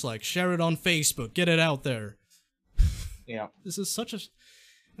display where it's like, share it on Facebook, get it out there. Yeah. This is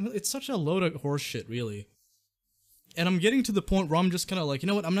it's such a load of horse shit, really. And I'm getting to the point where I'm just kind of like, you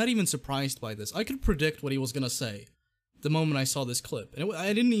know what, I'm not even surprised by this. I could predict what he was gonna say the moment I saw this clip. And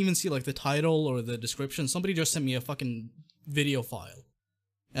I didn't even see, like, the title or the description. Somebody just sent me a fucking video file.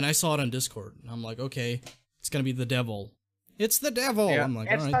 And I saw it on Discord. And I'm like, okay, it's gonna be the devil. It's the devil! Yeah, I'm like,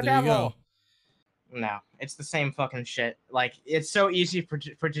 alright, there you go. No, it's the same fucking shit. Like, it's so easy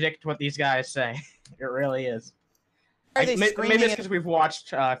to predict what these guys say. It really is. Maybe it's because we've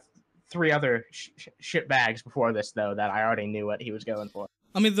watched 3 other shit bags before this, though, that I already knew what he was going for.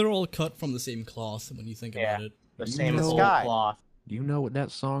 I mean, they're all cut from the same cloth when you think about it. The same cloth. You know what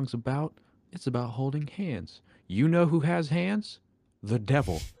that song's about? It's about holding hands. You know who has hands? The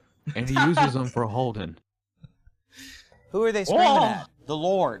devil. And he uses them for holding. Who are they screaming at? The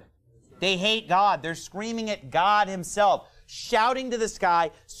Lord. They hate God. They're screaming at God himself. Shouting to the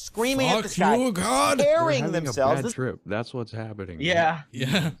sky, screaming at the sky, you, God. tearing themselves. A bad trip. That's what's happening. Yeah.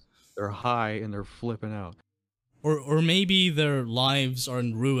 Yeah. They're high and they're flipping out. Or maybe their lives are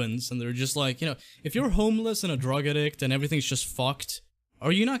in ruins and they're just like, you know, if you're homeless and a drug addict and everything's just fucked,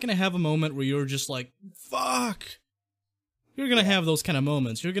 are you not gonna have a moment where you're just like, fuck? You're gonna have those kind of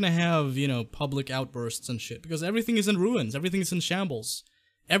moments. You're gonna have, you know, public outbursts and shit because everything is in ruins. Everything is in shambles.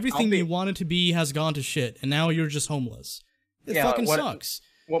 Everything you wanted to be has gone to shit, and now you're just homeless. It fucking sucks.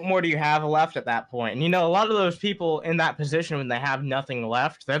 What more do you have left at that point? And you know, a lot of those people in that position when they have nothing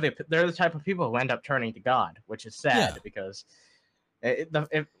left, they're the type of people who end up turning to God, which is sad because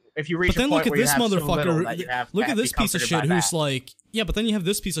if you reach but then a point look at where this you have so little motherfucker. that you have Look to at be this piece of comforted shit by who's that. like, yeah, but then you have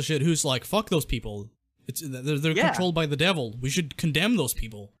this piece of shit who's like, fuck those people. They're controlled by the devil. We should condemn those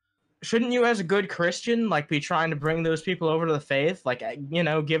people. Shouldn't you, as a good Christian, like be trying to bring those people over to the faith? Like, you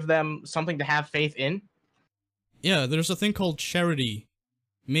know, give them something to have faith in? Yeah, there's a thing called charity.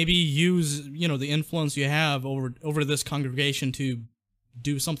 Maybe use, you know, the influence you have over this congregation to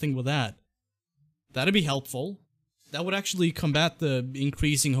do something with that. That'd be helpful. That would actually combat the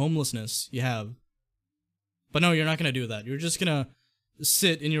increasing homelessness you have. But no, you're not gonna do that. You're just gonna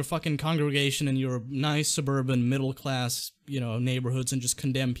sit in your fucking congregation in your nice suburban middle class, you know, neighborhoods and just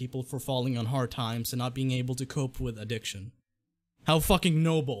condemn people for falling on hard times and not being able to cope with addiction. How fucking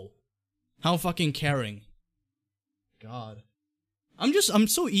noble. How fucking caring. God. I'm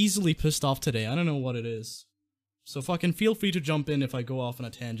so easily pissed off today. I don't know what it is. So fucking feel free to jump in if I go off on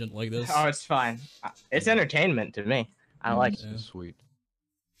a tangent like this. Oh, it's fine. It's entertainment to me. I like it. Sweet.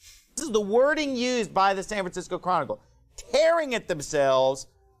 This is the wording used by the San Francisco Chronicle. Tearing at themselves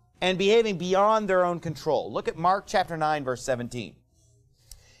and behaving beyond their own control. Look at Mark chapter 9, verse 17.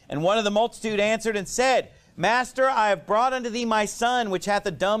 And one of the multitude answered and said, Master, I have brought unto thee my son, which hath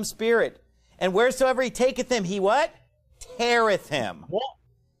a dumb spirit. And wheresoever he taketh him, he what? Teareth him. What?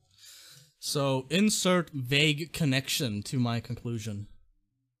 So, insert vague connection to my conclusion.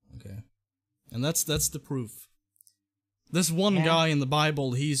 Okay. And that's the proof. This one guy in the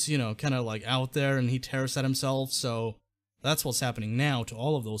Bible, he's, you know, kind of like out there and he tears at himself, so that's what's happening now to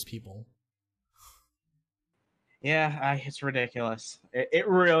all of those people. Yeah, it's ridiculous. It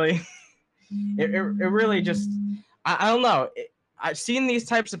really, it really just, I don't know. I've seen these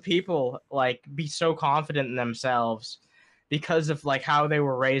types of people, like, be so confident in themselves because of, like, how they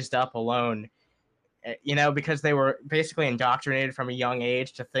were raised up alone. You know, because they were basically indoctrinated from a young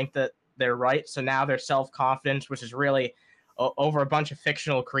age to think that they're right. So now their self-confidence, which is really over a bunch of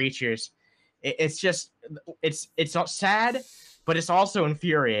fictional creatures, it's just, it's not sad, but it's also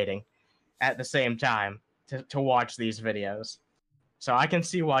infuriating at the same time to watch these videos. So I can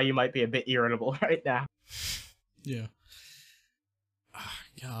see why you might be a bit irritable right now. Yeah. Oh,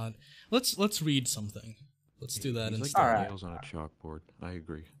 God. Let's read something. Let's do that He's instead. like nails on a chalkboard. I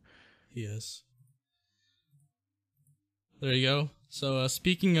agree. He is. There you go. So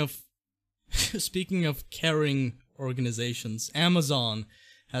speaking of caring organizations, Amazon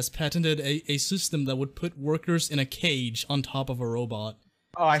has patented a system that would put workers in a cage on top of a robot.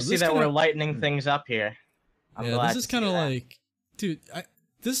 Oh, I see that we're lightening things up here. I'm glad this is kind of like, dude,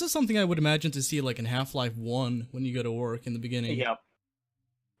 this is something I would imagine to see like in Half-Life 1 when you go to work in the beginning. Yep.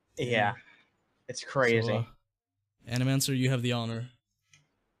 Yeah. It's crazy. So, Animancer, you have the honor.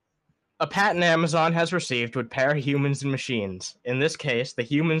 A patent Amazon has received would pair humans and machines. In this case, the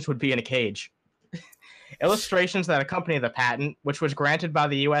humans would be in a cage. Illustrations that accompany the patent, which was granted by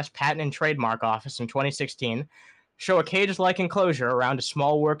the U.S. Patent and Trademark Office in 2016, show a cage-like enclosure around a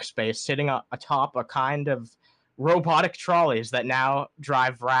small workspace sitting atop a kind of robotic trolleys that now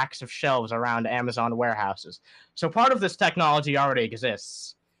drive racks of shelves around Amazon warehouses. So part of this technology already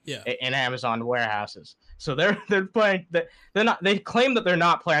exists in Amazon warehouses. So they're planning that they claim that they're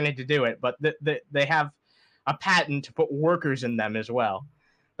not planning to do it, but they have a patent to put workers in them as well.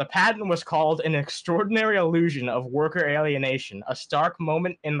 The patent was called an extraordinary illusion of worker alienation, a stark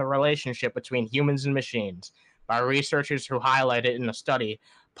moment in the relationship between humans and machines, by researchers who highlight it in a study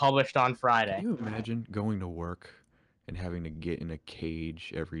published on Friday. Can you imagine going to work and having to get in a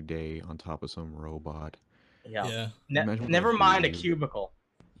cage every day on top of some robot? Yeah. Never mind a cubicle.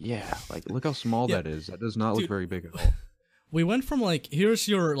 Yeah, like look how small that is. That does not look very big at all. We went from like, here's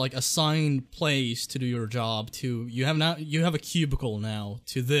your like assigned place to do your job to you have a cubicle now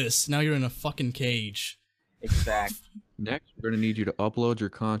to this. Now you're in a fucking cage. Exactly. Next, we're gonna need you to upload your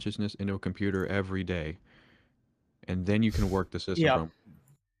consciousness into a computer every day, and then you can work the system from.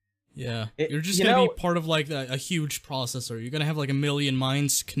 Yeah, you're just gonna be part of like a huge processor. You're gonna have like a million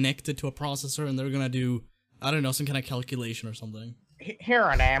minds connected to a processor, and they're gonna do, I don't know, some kind of calculation or something. Here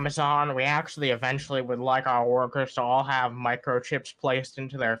at Amazon, we actually eventually would like our workers to all have microchips placed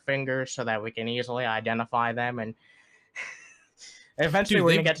into their fingers so that we can easily identify them. And Eventually, Dude,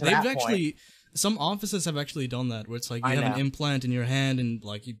 we're gonna get to that actually, point. some offices have actually done that, where it's like you have an implant in your hand and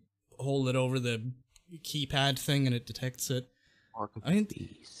like you hold it over the keypad thing and it detects it. Mark of the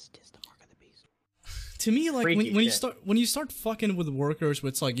beast. It's the mark of the beast. To me, like when you start fucking with workers, where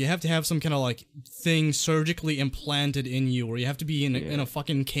it's like you have to have some kind of like thing surgically implanted in you, or you have to be in a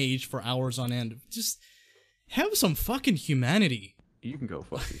fucking cage for hours on end. Just have some fucking humanity. You can go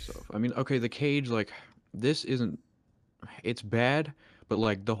fuck yourself. I mean, okay, the cage, like, this isn't... It's bad, but,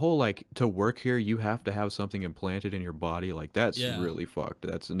 like, the whole, like, to work here, you have to have something implanted in your body. Like, that's really fucked.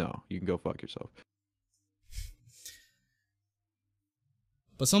 That's... No, you can go fuck yourself.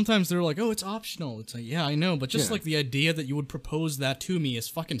 But sometimes they're like, oh, it's optional. It's like, yeah, I know, but just, like, the idea that you would propose that to me is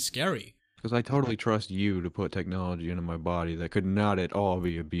fucking scary. Because I totally trust you to put technology into my body that could not at all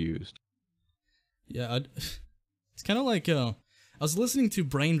be abused. Yeah, it's kind of like, I was listening to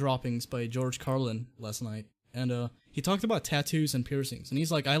Brain Droppings by George Carlin last night, and he talked about tattoos and piercings, and he's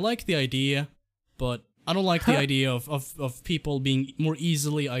like, I like the idea, but I don't like the idea of people being more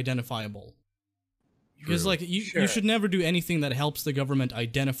easily identifiable. Because, like, you should never do anything that helps the government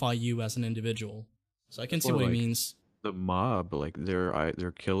identify you as an individual. So I can see what he means. The mob, like,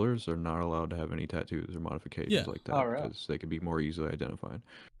 their killers are not allowed to have any tattoos or modifications like that, because they could be more easily identified.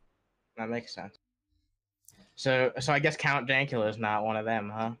 That makes sense. So I guess Count Dankula is not one of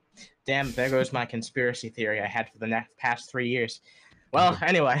them, huh? Damn, there goes my conspiracy theory I had for the past 3 years. Well,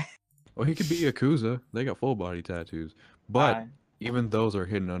 anyway. Well, he could be Yakuza. They got full body tattoos. But even those are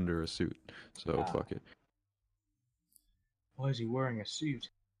hidden under a suit. So fuck it. Why is he wearing a suit?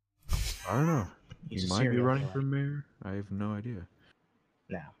 I don't know. He might be running for mayor. I have no idea.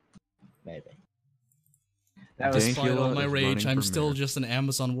 No. Maybe. Despite all my rage, I'm still just an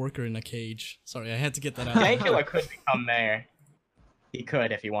Amazon worker in a cage. Sorry, I had to get that out. Dankula could become mayor. He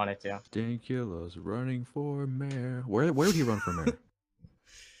could if he wanted to. Dankula's running for mayor. Where would he run for mayor?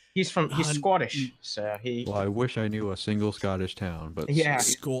 He's Scottish, so he... Well, I wish I knew a single Scottish town, but... Yeah.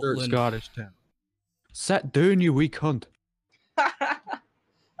 Scotland. Scottish town. Sat down, you wee cunt.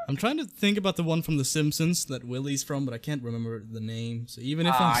 I'm trying to think about the one from The Simpsons that Willie's from, but I can't remember the name. So even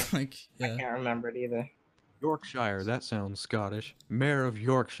if I'm like... Yeah. I can't remember it either. Yorkshire, that sounds Scottish. Mayor of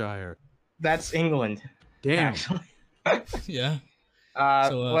Yorkshire. That's England. Damn. Actually. Yeah.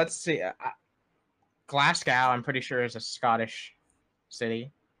 Let's see. Glasgow, I'm pretty sure, is a Scottish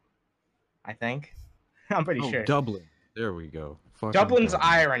city. I think. I'm pretty sure. Dublin. There we go. Fucking Dublin's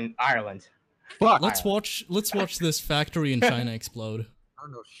Ireland. Fuck. Let's watch this factory in China explode. I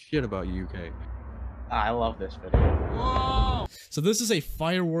don't know shit about UK. I love this video. Whoa! So this is a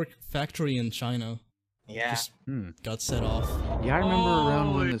firework factory in China. Yeah. Just got set off. Yeah, I remember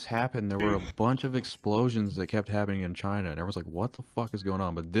around when this happened, there were a bunch of explosions that kept happening in China, and everyone's like, what the fuck is going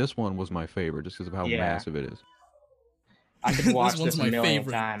on? But this one was my favorite, just because of how massive it is. I could watch this a million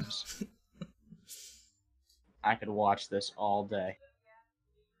times. I could watch this all day.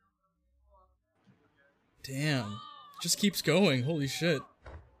 Damn. Just keeps going. Holy shit.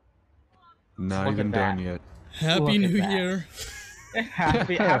 Not even done yet. Happy New Year.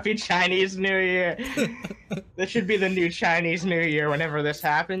 Happy Chinese New Year. This should be the new Chinese New Year whenever this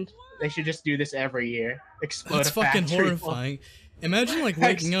happened. They should just do this every year. Explode That's fucking horrifying. Imagine like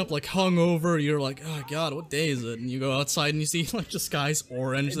waking up like hungover, you're like, oh god, what day is it? And you go outside and you see like the sky's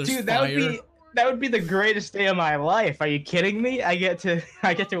orange, there's fire. That would be the greatest day of my life. Are you kidding me? I get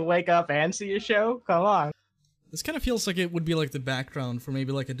to wake up and see a show? Come on. This kind of feels like it would be like the background for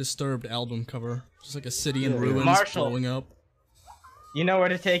maybe like a Disturbed album cover. Just like a city in ruins blowing up. You know where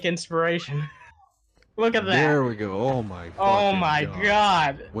to take inspiration. Look at that. There we go. Oh my god. Oh my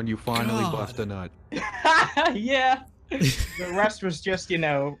god. When you finally bust a nut. Yeah. The rest was just,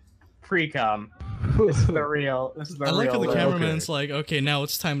 pre-cum. This is the real. I like how the cameraman's like, okay, now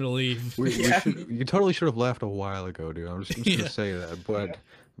it's time to leave. You totally should have left a while ago, dude. I'm just gonna say that,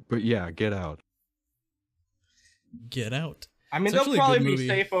 but yeah, get out. Get out. I mean, they'll probably be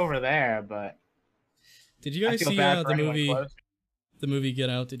safe over there, but. Did you guys see the movie? The movie Get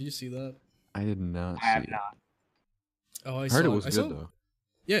Out. Did you see that? I did not. I have not. Oh, I heard it was good though.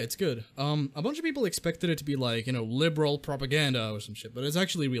 Yeah, it's good. A bunch of people expected it to be like, liberal propaganda or some shit, but it's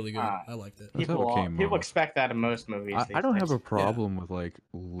actually really good. I liked it. People expect that in most movies. I don't have a problem with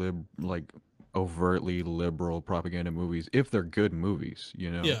like overtly liberal propaganda movies if they're good movies,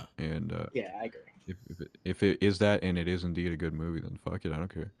 Yeah. And yeah, I agree. If it is that and it is indeed a good movie, then fuck it, I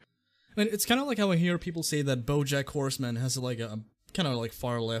don't care. And it's kind of like how I hear people say that BoJack Horseman has like a kind of like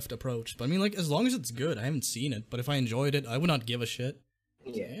far left approach. But I mean, like, as long as it's good, I haven't seen it, but if I enjoyed it, I would not give a shit.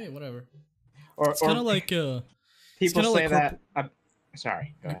 Yeah, hey, whatever. Or it's kind of like people say that.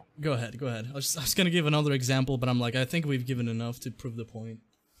 Sorry, go ahead. Go ahead. I was gonna give another example, but I'm like, I think we've given enough to prove the point.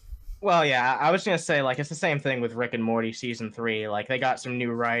 Well, yeah, I was gonna say, like, it's the same thing with Rick and Morty season 3. Like, they got some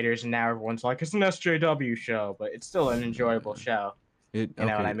new writers, and now everyone's like, it's an SJW show, but it's still an enjoyable show. You know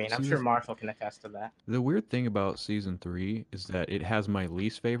what I mean? I'm sure Marshall can attest to that. The weird thing about season 3 is that it has my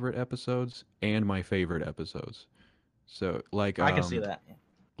least favorite episodes and my favorite episodes. So, like, I can see that.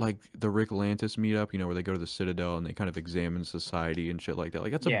 Like the Rick Lantis meetup, you know, where they go to the Citadel and they kind of examine society and shit like that.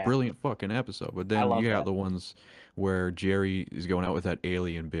 Like, that's a brilliant fucking episode. But then you got the ones where Jerry is going out with that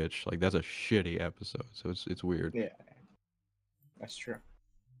alien bitch. Like, that's a shitty episode. So it's weird. Yeah, that's true.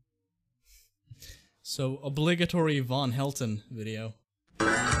 So, obligatory Von Helton video.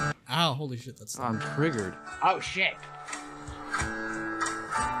 Ow, holy shit, that's... I'm triggered. Oh, shit.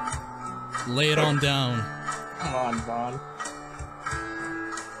 Lay it on down. Come on, Von.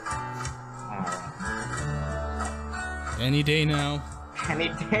 Any day now. Any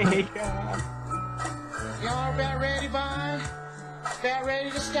day. Y'all about ready, Von? About ready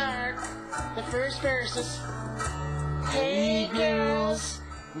to start the first verses. Hey, girls.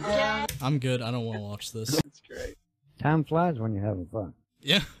 I'm good. I don't want to watch this. That's great. Time flies when you're having fun.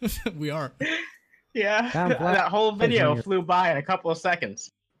 Yeah, we are. Yeah, that whole video flew by in a couple of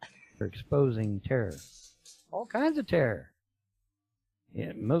seconds. For exposing terror. All kinds of terror.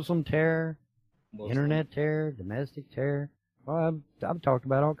 Yeah, Muslim terror, internet terror, domestic terror. Well, I've talked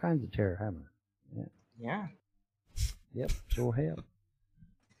about all kinds of terror, haven't I? Yeah. Yep, sure have.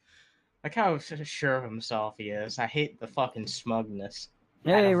 Like how sure of himself he is. I hate the fucking smugness.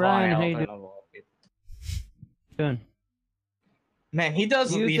 Hey, Ryan, how you doing? Man, he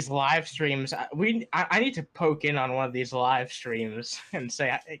does these live streams. I need to poke in on one of these live streams and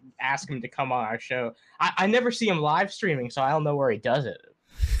ask him to come on our show. I never see him live streaming, so I don't know where he does it.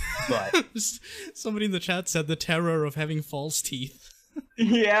 But somebody in the chat said the terror of having false teeth.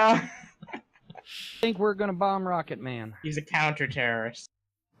 Yeah. I think we're gonna bomb Rocket Man. He's a counter-terrorist.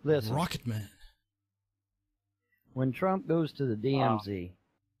 Listen. Rocket Man. When Trump goes to the DMZ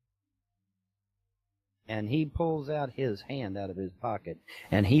and he pulls out his hand out of his pocket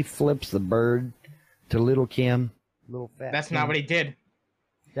and he flips the bird to little Kim, little fat That's Kim, not what he did.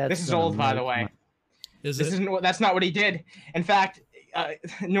 This is old, by the way. That's not what he did. In fact,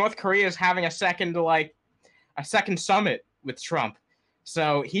 North Korea is having a second summit with Trump.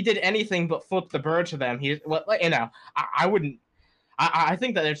 So he did anything but flip the bird to them. I wouldn't. I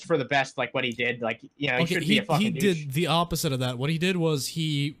think that it's for the best, like what he did. Like, he should be a fucking douche. He did the opposite of that. What he did was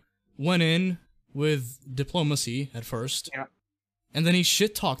he went in with diplomacy at first, and then he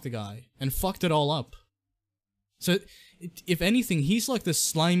shit-talked the guy and fucked it all up. So, if anything, he's like this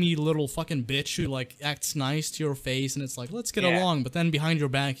slimy little fucking bitch who like acts nice to your face, and it's like, let's get along. But then behind your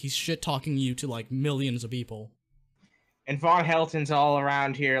back, he's shit-talking you to like millions of people. And Von Helton's all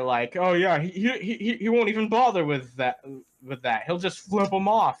around here like, oh yeah, he won't even bother with that. He'll just flip him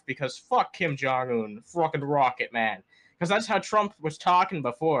off because fuck Kim Jong-un, fucking Rocket Man. Because that's how Trump was talking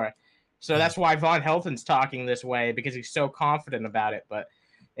before. So that's why Von Helton's talking this way, because he's so confident about it. But,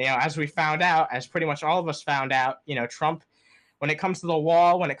 as we found out, as pretty much all of us found out, Trump, when it comes to the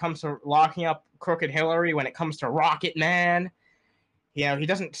wall, when it comes to locking up crooked Hillary, when it comes to Rocket Man, he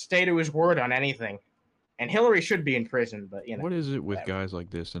doesn't stay to his word on anything. And Hillary should be in prison, but, What is it with guys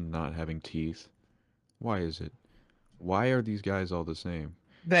like this and not having teeth? Why is it? Why are these guys all the same?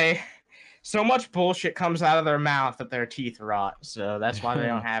 So much bullshit comes out of their mouth that their teeth rot, so that's why they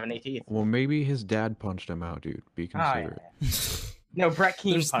don't have any teeth. Well, maybe his dad punched him out, dude. Be considerate. No, Brett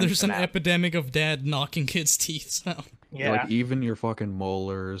Keane punched him out. There's an epidemic of dad knocking kids' teeth out. Yeah. Like, even your fucking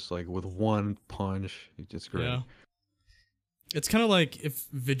molars, like, with one punch, it's great. Yeah. It's kind of like if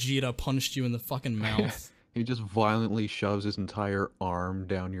Vegeta punched you in the fucking mouth. He just violently shoves his entire arm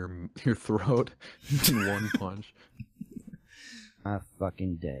down your throat in one punch. My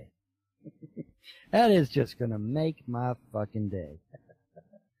fucking day. That is just gonna make my fucking day.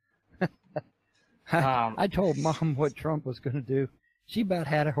 I told Mom what Trump was gonna do. She about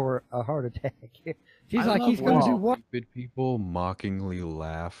had a heart attack. She's like, he's gonna do what? Stupid people mockingly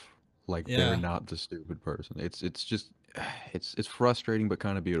laugh like they're not the stupid person. It's just it's frustrating but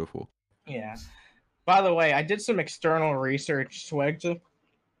kind of beautiful. Yeah. By the way, I did some external research, Swigza.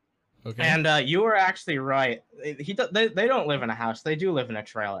 Okay. And you were actually right. They don't live in a house. They do live in a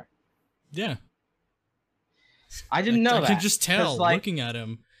trailer. Yeah. I didn't know that. I can just tell looking at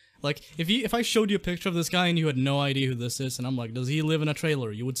him. Like, if I showed you a picture of this guy and you had no idea who this is, and I'm like, does he live in a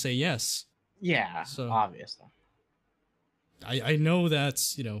trailer? You would say yes. Yeah, so, obviously. I know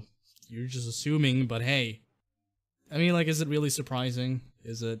that's, you're just assuming, but hey. I mean, like, is it really surprising?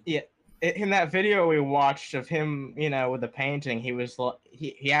 Is it? Yeah. in that video we watched of him, you know, with the painting, he was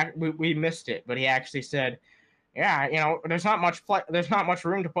we missed it, but he actually said, "Yeah, you know, there's not much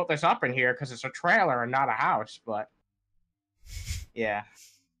room to put this up in here because it's a trailer and not a house." But yeah,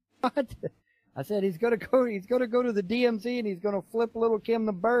 What? I said he's gonna go to the DMZ and he's gonna flip little Kim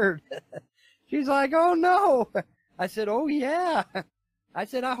the bird. She's like, "Oh no!" I said, "Oh yeah." I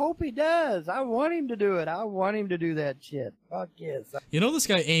said, "I hope he does. I want him to do it. I want him to do that shit." Fuck yes. You know this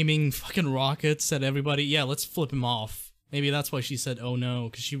guy aiming fucking rockets at everybody? Yeah, let's flip him off. Maybe that's why she said, "Oh no,"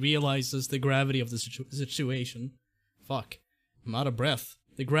 because she realizes the gravity of the situation. Fuck. I'm out of breath.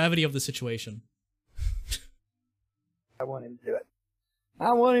 The gravity of the situation. I want him to do it.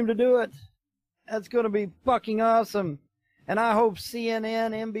 I want him to do it. That's gonna be fucking awesome. And I hope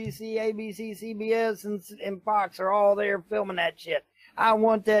CNN, NBC, ABC, CBS, and Fox are all there filming that shit. I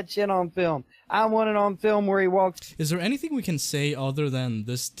want that shit on film. I want it on film where he walks. Is there anything we can say other than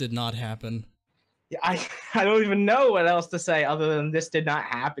this did not happen? Yeah, I don't even know what else to say other than this did not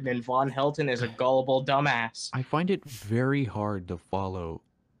happen, and Von Helton is a gullible dumbass. I find it very hard to follow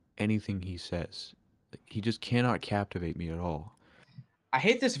anything he says. He just cannot captivate me at all. I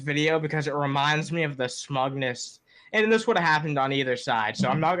hate this video because it reminds me of the smugness, and this would have happened on either side. So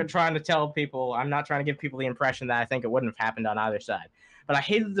I'm not trying to give people the impression that I think it wouldn't have happened on either side. But I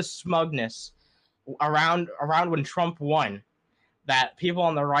hated the smugness around when Trump won that people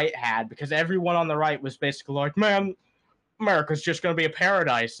on the right had, because everyone on the right was basically like, "Man, America's just going to be a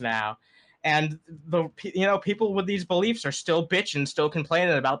paradise now." And people with these beliefs are still bitching, still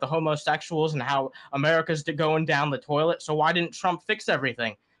complaining about the homosexuals and how America's going down the toilet. So why didn't Trump fix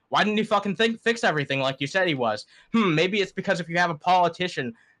everything? Why didn't he fucking fix everything like you said he was? Maybe it's because if you have a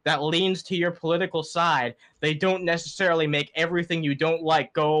politician that leans to your political side, they don't necessarily make everything you don't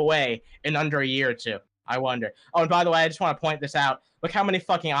like go away in under a year or two. I wonder. Oh, and by the way, I just want to point this out. Look how many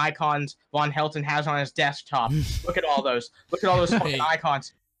fucking icons Von Helton has on his desktop. Look at all those. Look at all those fucking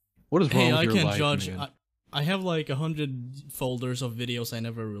icons. What is wrong with I your can't life, judge. man? I have like 100 folders of videos I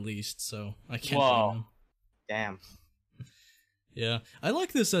never released, so I can't. Whoa. Damn. Yeah, I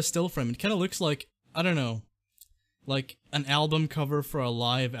like this still frame. It kind of looks like, I don't know, like an album cover for a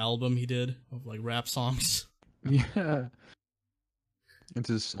live album he did of like rap songs. Yeah. It's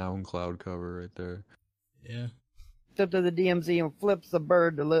his SoundCloud cover right there. Yeah. Up to the DMZ and flips the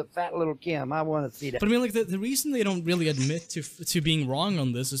bird to fat little Kim. I want to see that. But I mean, like, the reason they don't really admit to being wrong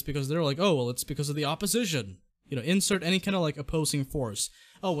on this is because they're like, oh, well, it's because of the opposition. You know, insert any kind of, like, opposing force.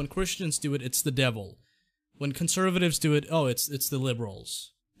 Oh, when Christians do it, it's the devil. When conservatives do it, oh, it's the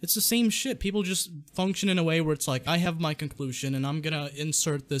liberals. It's the same shit. People just function in a way where it's like, I have my conclusion, and I'm gonna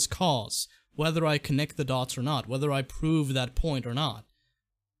insert this cause. Whether I connect the dots or not. Whether I prove that point or not.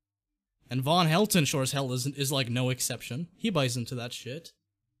 And Von Helton, sure as hell, is like no exception. He buys into that shit.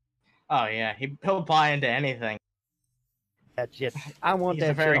 Oh yeah, he'll buy into anything. That shit. I want He's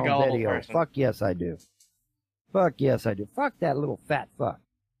that a very shit on gullible video. person. Fuck yes, I do. Fuck yes, I do. Fuck that little fat fuck.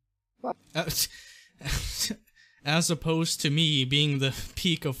 Fuck. As opposed to me being the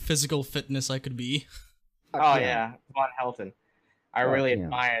peak of physical fitness I could be. Oh yeah, Von Helton. I really yeah.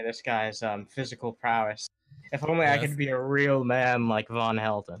 admire this guy's physical prowess. If only I could be a real man like Von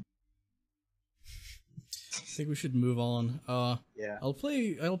Helton. I think we should move on. Yeah. I'll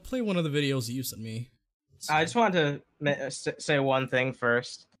play one of the videos you sent me. I just wanted to say one thing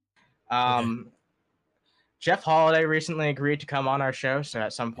first. Okay. Jeff Holiday recently agreed to come on our show, so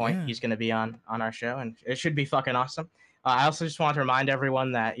at some point he's going to be on our show, and it should be fucking awesome. I also just want to remind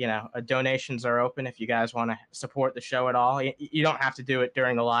everyone that, you know, donations are open if you guys want to support the show at all. You don't have to do it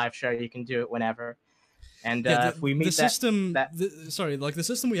during the live show. You can do it whenever. And if we meet the system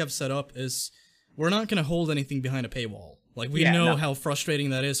we have set up is we're not going to hold anything behind a paywall. Like, we know how frustrating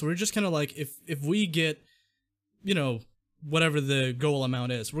that is. So we're just kind of like, if we get, you know, whatever the goal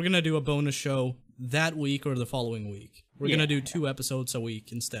amount is, we're going to do a bonus show that week or the following week. We're going to do 2 episodes a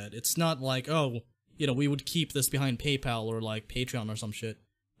week instead. It's not like, oh, you know, we would keep this behind PayPal or like Patreon or some shit.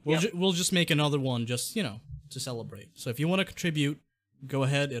 We'll just make another one just, you know, to celebrate. So if you want to contribute, go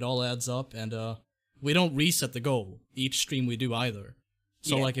ahead. It all adds up, and we don't reset the goal each stream we do either.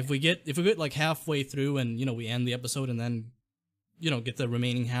 So like if we get like halfway through and, you know, we end the episode and then, you know, get the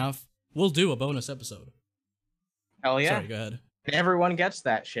remaining half, we'll do a bonus episode. Hell yeah. Sorry, go ahead. Everyone gets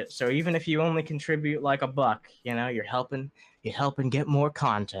that shit. So even if you only contribute like $1, you know, you're helping get more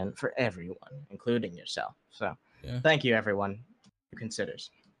content for everyone, including yourself. So thank you, everyone who considers.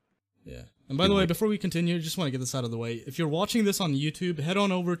 Yeah. And by the way, before we continue, just want to get this out of the way. If you're watching this on YouTube, head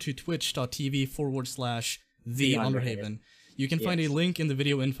on over to twitch.tv/TheUnderhaven. You can find a link in the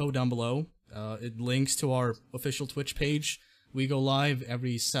video info down below. It links to our official Twitch page. We go live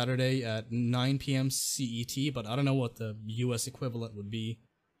every Saturday at 9 p.m. CET, but I don't know what the US equivalent would be.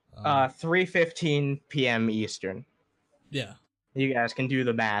 3:15 p.m. Eastern. Yeah. You guys can do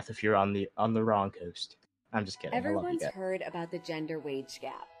the math if you're on the wrong coast. I'm just kidding. Everyone's heard about the gender wage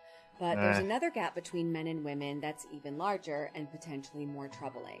gap, but there's another gap between men and women that's even larger and potentially more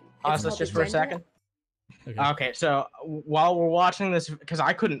troubling. Pause this just for a second. Okay, so while we're watching this, because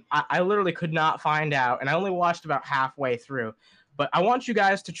I literally could not find out, and I only watched about halfway through, but I want you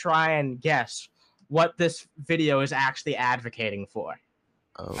guys to try and guess what this video is actually advocating for.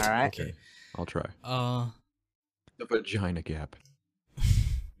 Oh, all right. Okay, I'll try. The vagina gap.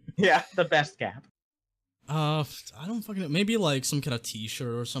 Yeah, the best gap. I don't fucking know. Maybe like some kind of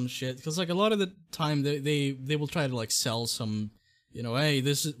T-shirt or some shit. Because like a lot of the time they will try to like sell some, you know, hey,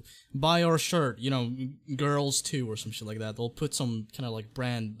 this is buy our shirt, you know, girls too or some shit like that. They'll put some kind of like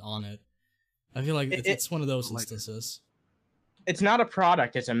brand on it. I feel like it's one of those instances. It's not a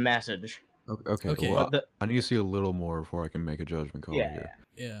product; it's a message. Okay. Well, I need to see a little more before I can make a judgment call here.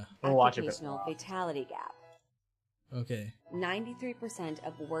 Yeah. We'll watch it. Occupational fatality gap. Okay. 93%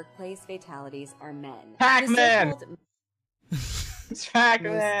 of workplace fatalities are men. Pac-Man! It's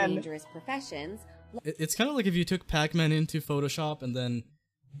Pac-Man! Most dangerous professions. It's kind of like if you took Pac-Man into Photoshop and then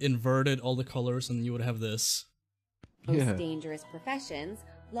inverted all the colors and you would have this. Most dangerous professions,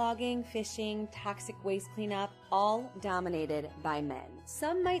 logging, fishing, toxic waste cleanup, all dominated by men.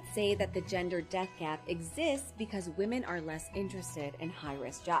 Some might say that the gender death gap exists because women are less interested in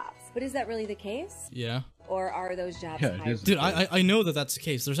high-risk jobs. But is that really the case? Yeah. Or are those jobs high? Dude, I know that that's the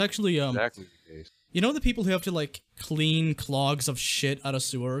case. There's actually exactly the case. You know the people who have to like clean clogs of shit out of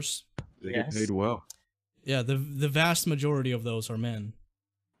sewers? They get paid well. Yeah, the vast majority of those are men.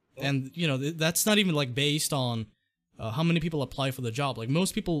 And you know that's not even like based on how many people apply for the job. Like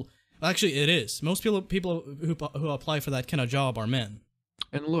most people, actually it is. Most people who apply for that kind of job are men.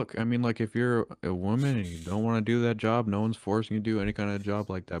 And look, I mean, like, if you're a woman and you don't want to do that job, no one's forcing you to do any kind of job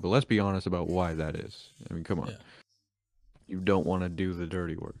like that. But let's be honest about why that is. I mean, come on. Yeah. You don't want to do the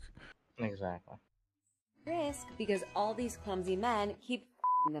dirty work. Exactly. Risk because all these clumsy men keep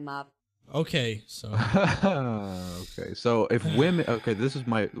them up. Okay, so okay, so if women, okay, this is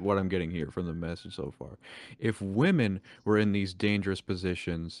what I'm getting here from the message so far. If women were in these dangerous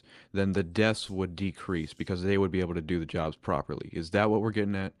positions, then the deaths would decrease because they would be able to do the jobs properly. Is that what we're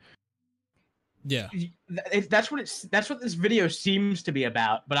getting at? Yeah, that's what this video seems to be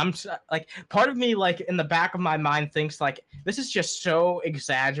about. But I'm like, part of me, like in the back of my mind, thinks like this is just so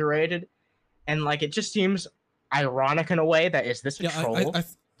exaggerated, and like it just seems ironic in a way that is this a troll?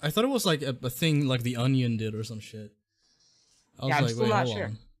 I thought it was like a thing like The Onion did or some shit. I was I'm like, still wait, not hold sure.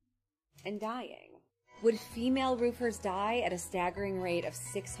 on. And dying. Would female roofers die at a staggering rate of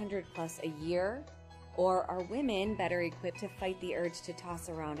 600 plus a year? Or are women better equipped to fight the urge to toss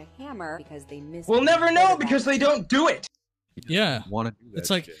around a hammer because they miss? We'll never know because they don't do it. Yeah, want to do that it's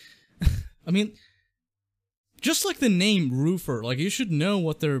like, shit. I mean, just like the name roofer, like you should know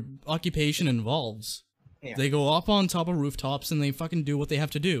what their occupation involves. Yeah. They go up on top of rooftops and they fucking do what they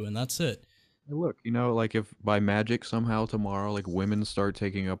have to do, and that's it. Hey, look, you know, like if by magic somehow tomorrow, like women start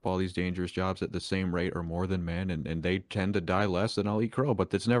taking up all these dangerous jobs at the same rate or more than men, and they tend to die less, then I'll eat crow.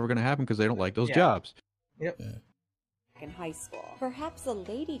 But that's never going to happen because they don't like those jobs. Yep. Yeah. In high school, perhaps a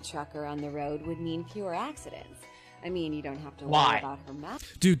lady trucker on the road would mean fewer accidents. I mean, you don't have to worry about her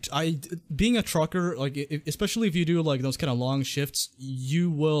mouth. Dude, being a trucker, like especially if you do like those kind of long shifts, you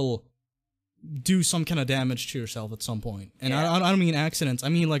will do some kind of damage to yourself at some point. And I don't mean accidents. I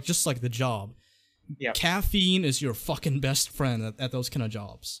mean like just like the job. Yeah. Caffeine is your fucking best friend at those kind of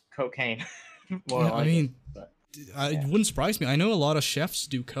jobs. Cocaine. I mean, it wouldn't surprise me. I know a lot of chefs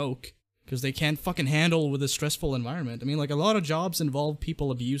do coke because they can't fucking handle with a stressful environment. I mean, like a lot of jobs involve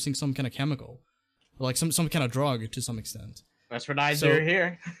people abusing some kind of chemical, or like some kind of drug to some extent. That's what I do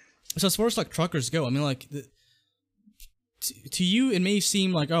here. So as far as like truckers go, I mean, like to you, it may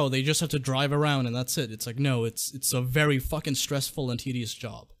seem like, oh, they just have to drive around and that's it. It's like, no, it's a very fucking stressful and tedious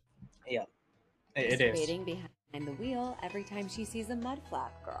job. Yeah, it is. Waiting behind the wheel every time she sees a mudflap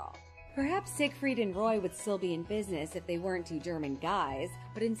girl. Perhaps Siegfried and Roy would still be in business if they weren't two German guys,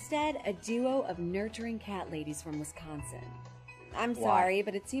 but instead a duo of nurturing cat ladies from Wisconsin. I'm sorry,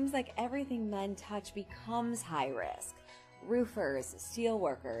 but it seems like everything men touch becomes high risk. Roofers, steel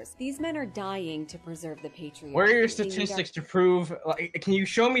workers, these men are dying to preserve the patriarchy. Where are your statistics to prove, like, can you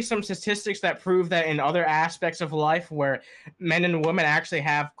show me some statistics that prove that in other aspects of life where men and women actually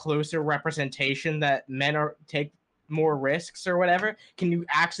have closer representation, that men take more risks or whatever? Can you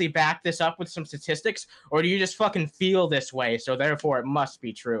actually back this up with some statistics? Or do you just fucking feel this way, so therefore it must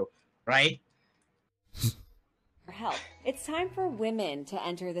be true, right? help. It's time for women to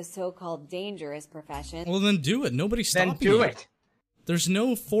enter the so-called dangerous profession. Well, then do it. Nobody's stopping you. Then do it. There's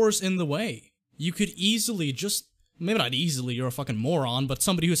no force in the way. You could easily just, maybe not easily, you're a fucking moron, but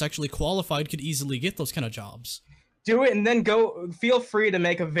somebody who's actually qualified could easily get those kind of jobs. Do it and then feel free to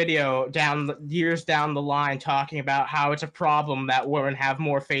make a video years down the line talking about how it's a problem that women have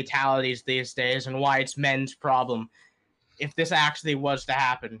more fatalities these days and why it's men's problem if this actually was to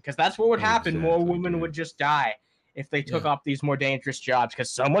happen. Because that's what would happen. Exactly, more women would just die if they took up these more dangerous jobs, because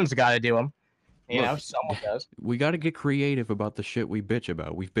someone's got to do them. You know, someone does. We got to get creative about the shit we bitch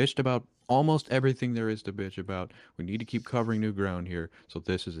about. We've bitched about almost everything there is to bitch about. We need to keep covering new ground here, so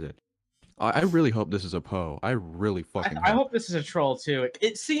this is it. I really hope this is a Poe. I really fucking I hope this is a troll, too.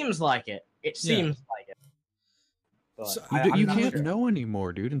 It seems like it. It seems like it. But so, you can't know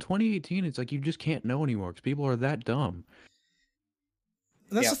anymore, dude. In 2018, it's like you just can't know anymore because people are that dumb.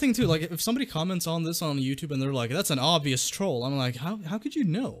 That's the thing, too. Like, if somebody comments on this on YouTube and they're like, that's an obvious troll, I'm like, how could you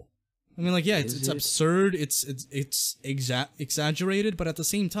know? I mean, like, yeah, it's absurd, it's exaggerated, but at the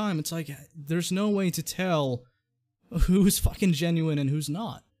same time, it's like, there's no way to tell who's fucking genuine and who's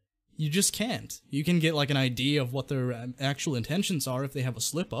not. You just can't. You can get, like, an idea of what their actual intentions are if they have a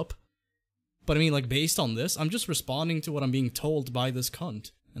slip-up. But, I mean, like, based on this, I'm just responding to what I'm being told by this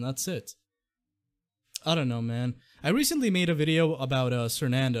cunt, and that's it. I don't know, man. I recently made a video about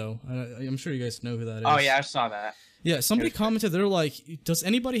Cernando. I'm sure you guys know who that is. Oh, yeah, I saw that. Yeah, somebody commented, they're like, does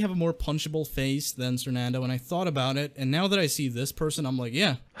anybody have a more punchable face than Cernando? And I thought about it, and now that I see this person, I'm like,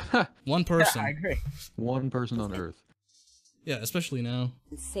 yeah, one person. Yeah, I agree. One person on Earth. Yeah, especially now.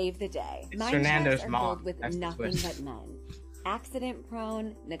 Save the day. Fernando's mom. Filled with nothing but men.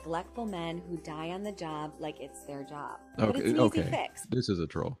 Accident-prone, neglectful men who die on the job like it's their job. But it's an easy fix. This is a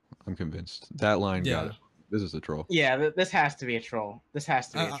troll. I'm convinced. That line got it. This is a troll. Yeah, this has to be a troll. This has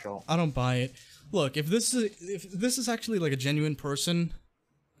to be a troll. I don't buy it. Look, if this is actually like a genuine person,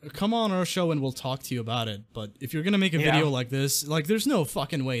 come on our show and we'll talk to you about it. But if you're gonna make a video like this, like, there's no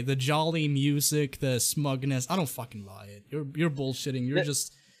fucking way. The jolly music, the smugness, I don't fucking buy it. You're bullshitting.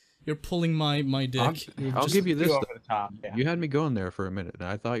 You're pulling my dick. I'll give you this. You had me going there for a minute, and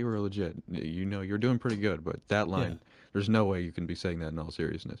I thought you were legit. You know, you're doing pretty good, but that line, there's no way you can be saying that in all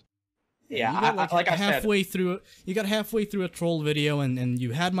seriousness. Yeah, you got like halfway through a troll video, and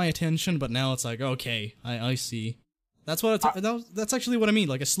you had my attention, but now it's like, okay, I see. That's what that's actually what I mean,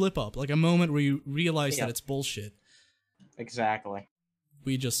 like a slip up, like a moment where you realize that it's bullshit. Exactly.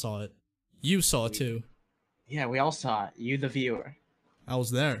 We just saw it. You saw it too. Yeah, we all saw it. You, the viewer. I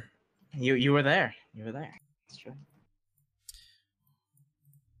was there. You were there. You were there. That's true.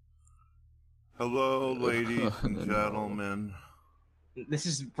 Hello, ladies and gentlemen. This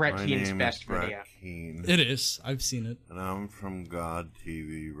is Brett Keane's best video. Brett Keane, it is. I've seen it. And I'm from God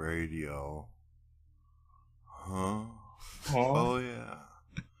TV Radio. Huh? Oh, yeah.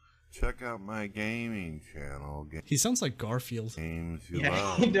 Check out my gaming channel. He sounds like Garfield. Games you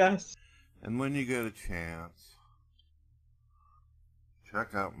love. He does. And when you get a chance,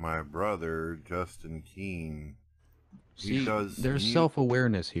 check out my brother, Justin Keane. He does. There's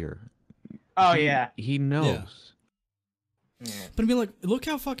self-awareness here. Oh, yeah. He knows. Yeah. But I mean, like, look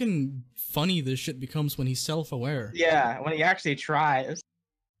how fucking funny this shit becomes when he's self-aware. Yeah, when he actually tries.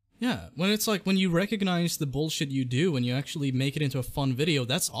 Yeah, when it's like, when you recognize the bullshit you do and you actually make it into a fun video,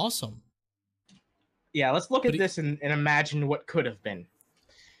 that's awesome. Yeah, let's look at this and imagine what could have been.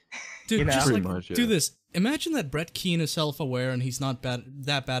 Dude, just like, do this. Imagine that Brett Keane is self-aware and he's not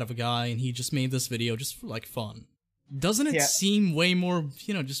that bad of a guy and he just made this video just for, like, fun. Doesn't it seem way more,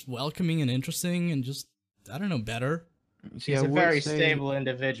 you know, just welcoming and interesting and just, I don't know, better? See, he's a very stable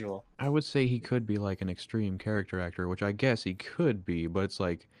individual. I would say he could be like an extreme character actor, which I guess he could be, but it's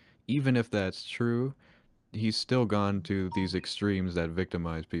like, even if that's true, he's still gone to these extremes that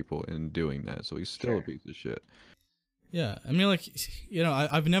victimize people in doing that, so he's still a piece of shit. Yeah, I mean, like, you know,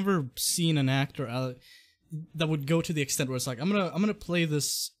 I've never seen an actor that would go to the extent where it's like, I'm gonna play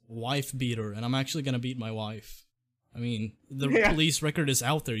this wife beater, and I'm actually gonna beat my wife. I mean, the police record is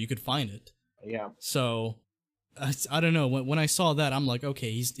out there, you could find it. Yeah. So, I don't know, when I saw that, I'm like,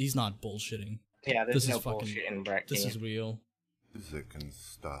 okay, he's not bullshitting. Yeah, this is no bullshit in Brett Keane. This is real. Music and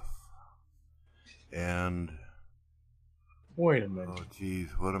stuff. And... Wait a minute. Oh, geez,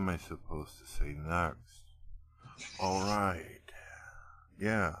 what am I supposed to say next? Alright.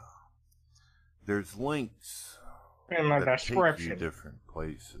 Yeah. There's links in my that description. Take you different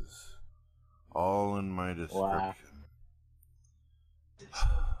places. All in my description. Wow.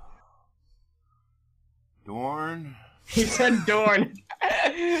 Dorn? He said Dorn.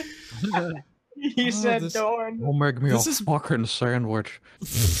 He said Dorn. Don't make me a fucking sandwich.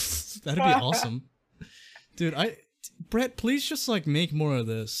 That'd be awesome. Dude, Brett, please just like make more of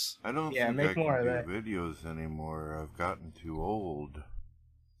this. I don't think make I more can of do videos anymore. I've gotten too old.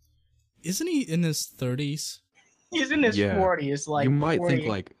 Isn't he in his 30s? He's in his 40s. Like you might 40, think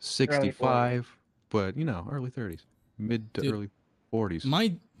like 65, but you know, early 30s, mid to early 40s.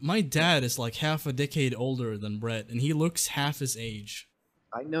 My dad is like half a decade older than Brett, and he looks half his age.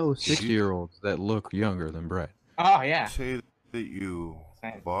 I know 60-year-olds that look younger than Brett. Oh yeah. Say that you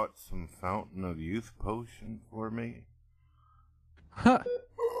bought some Fountain of Youth potion for me. Huh.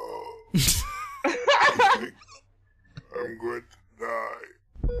 I'm going to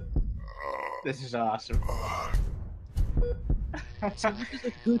die. This is awesome. So this is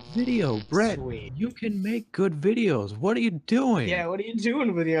a good video, Brett. Sweet. You can make good videos. What are you doing? Yeah, what are you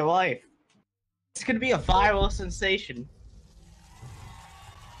doing with your life? It's gonna be a viral sensation.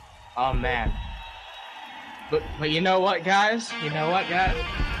 Oh man. But you know what, guys? You know what, guys?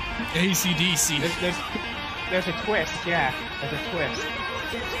 AC/DC. There's a twist, yeah. There's a twist.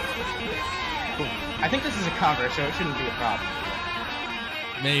 I think this is a cover, so it shouldn't be a problem.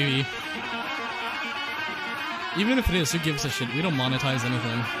 Maybe. Even if it is, who gives a shit? We don't monetize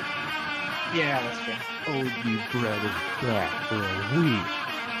anything. Yeah, that's true. Oh, you Brett is back for a week.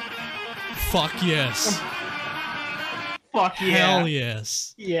 Fuck yes. Fuck yeah. Hell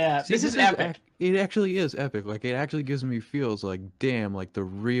yes. Yeah, See, this is epic. It actually is epic. Like, it actually gives me feels like, damn, like the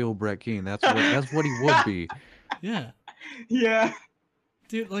real Brett Keane. That's what he would be. Yeah. Yeah.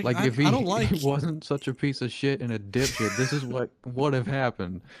 Dude, like if he, I don't like... he wasn't such a piece of shit and a dipshit, this is what would have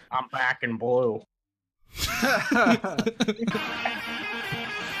happened. I'm back in blue.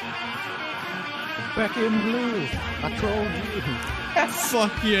 Back in blue. I trolled you.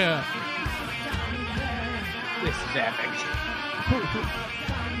 Fuck yeah. This is epic.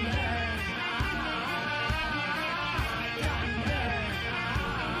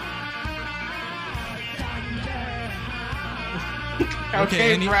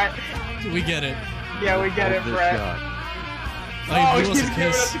 Okay, Brett. We get it. Yeah, we get it, Brett. Oh, he's giving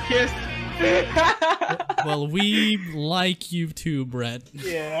us a kiss. Well, we like you too, Brett.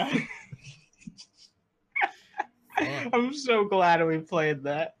 Yeah. I'm so glad we played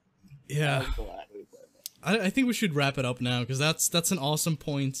that. Yeah. I'm glad we played that. I think we should wrap it up now, because that's an awesome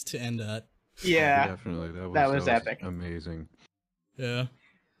point to end at. Yeah. Definitely. That was epic. Amazing. Yeah.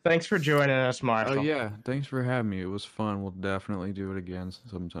 Thanks for joining us, Marshall. Oh, yeah. Thanks for having me. It was fun. We'll definitely do it again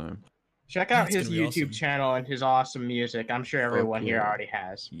sometime. Check out his YouTube channel and his awesome music. I'm sure everyone here already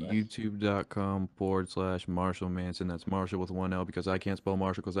has. YouTube.com/Marshal Manson. That's Marshall with one L because I can't spell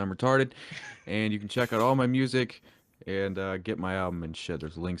Marshall because I'm retarded. And you can check out all my music and get my album and shit.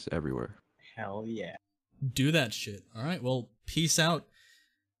 There's links everywhere. Hell yeah. Do that shit. All right. Well, peace out.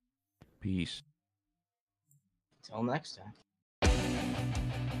 Peace. Till next time.